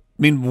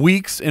 I mean,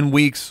 weeks and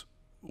weeks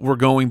were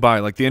going by,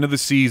 like the end of the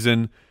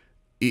season,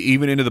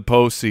 even into the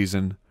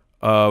postseason,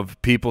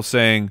 of people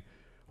saying,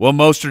 well,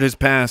 Mostert has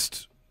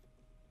passed.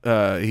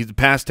 He's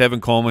passed Tevin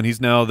Coleman.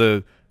 He's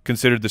now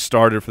considered the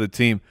starter for the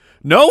team.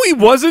 No, he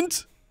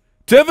wasn't.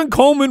 Tevin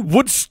Coleman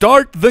would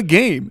start the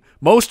game.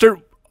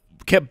 Mostert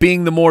kept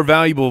being the more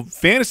valuable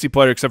fantasy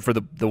player, except for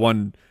the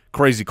one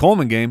crazy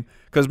Coleman game,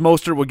 because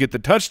Mostert would get the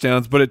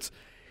touchdowns, but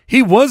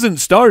he wasn't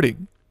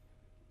starting.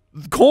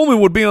 Coleman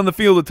would be on the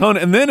field a ton,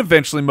 and then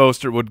eventually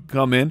Mostert would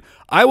come in.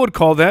 I would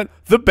call that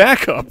the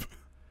backup.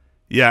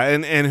 Yeah,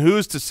 and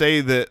who's to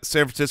say that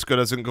San Francisco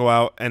doesn't go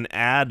out and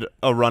add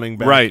a running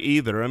back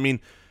either? I mean,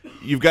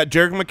 you've got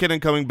Jerick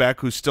McKinnon coming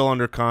back, who's still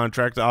under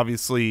contract.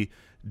 Obviously,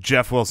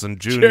 Jeff Wilson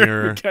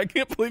Jr. I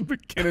can't believe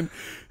McKinnon.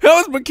 How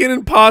is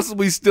McKinnon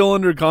possibly still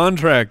under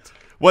contract?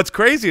 What's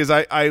crazy is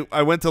I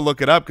went to look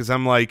it up because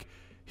I'm like,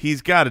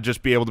 he's got to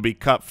just be able to be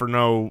cut for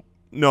no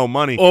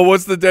money. Oh,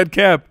 what's the dead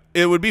cap?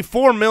 It would be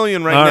 $4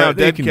 million right now,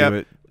 dead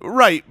cap.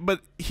 Right,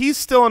 but he's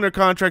still under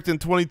contract in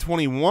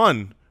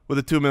 2021 with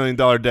a $2 million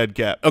dead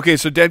cap. Okay,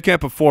 so dead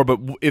cap of 4, but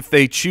if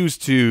they choose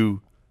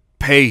to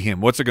pay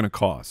him, what's it going to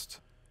cost?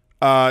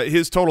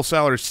 His total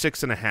salary is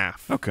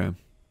 $6.5. Okay.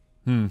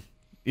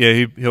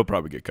 Yeah, he'll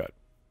probably get cut.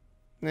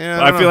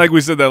 Yeah, I feel like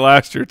we said that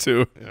last year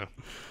too. Yeah.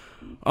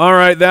 All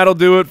right, that'll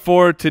do it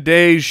for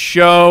today's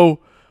show.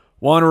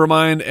 Want to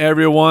remind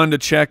everyone to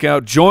check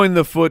out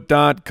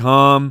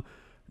jointhefoot.com.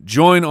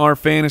 Join our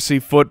fantasy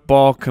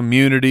football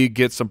community.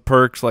 Get some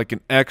perks like an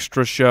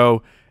extra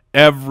show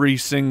every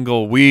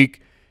single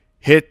week.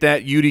 Hit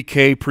that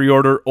UDK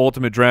pre-order,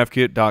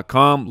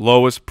 ultimatedraftkit.com.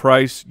 Lowest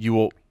price you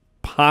will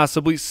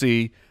possibly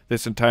see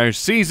this entire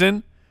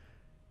season.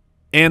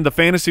 And the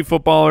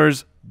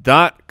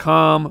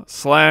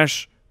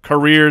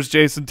fantasyfootballers.com/careers.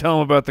 Jason, tell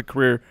them about the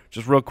career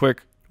just real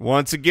quick.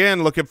 Once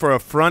again, looking for a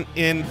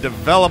front-end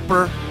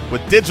developer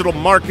with digital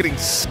marketing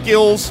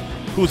skills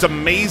who's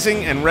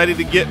amazing and ready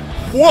to get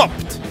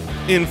whooped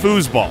in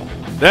foosball.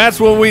 That's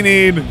what we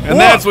need, and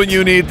that's what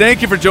you need.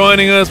 Thank you for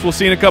joining us. We'll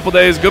see you in a couple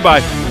days. Goodbye.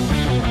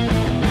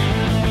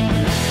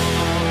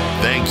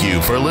 Thank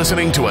you for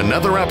listening to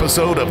another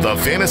episode of the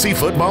Fantasy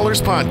Footballers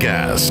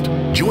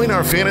Podcast. Join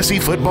our fantasy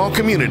football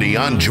community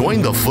on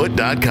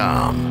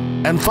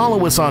jointhefoot.com and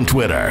follow us on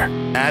Twitter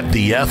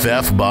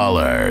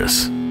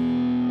 @TheFFBallers.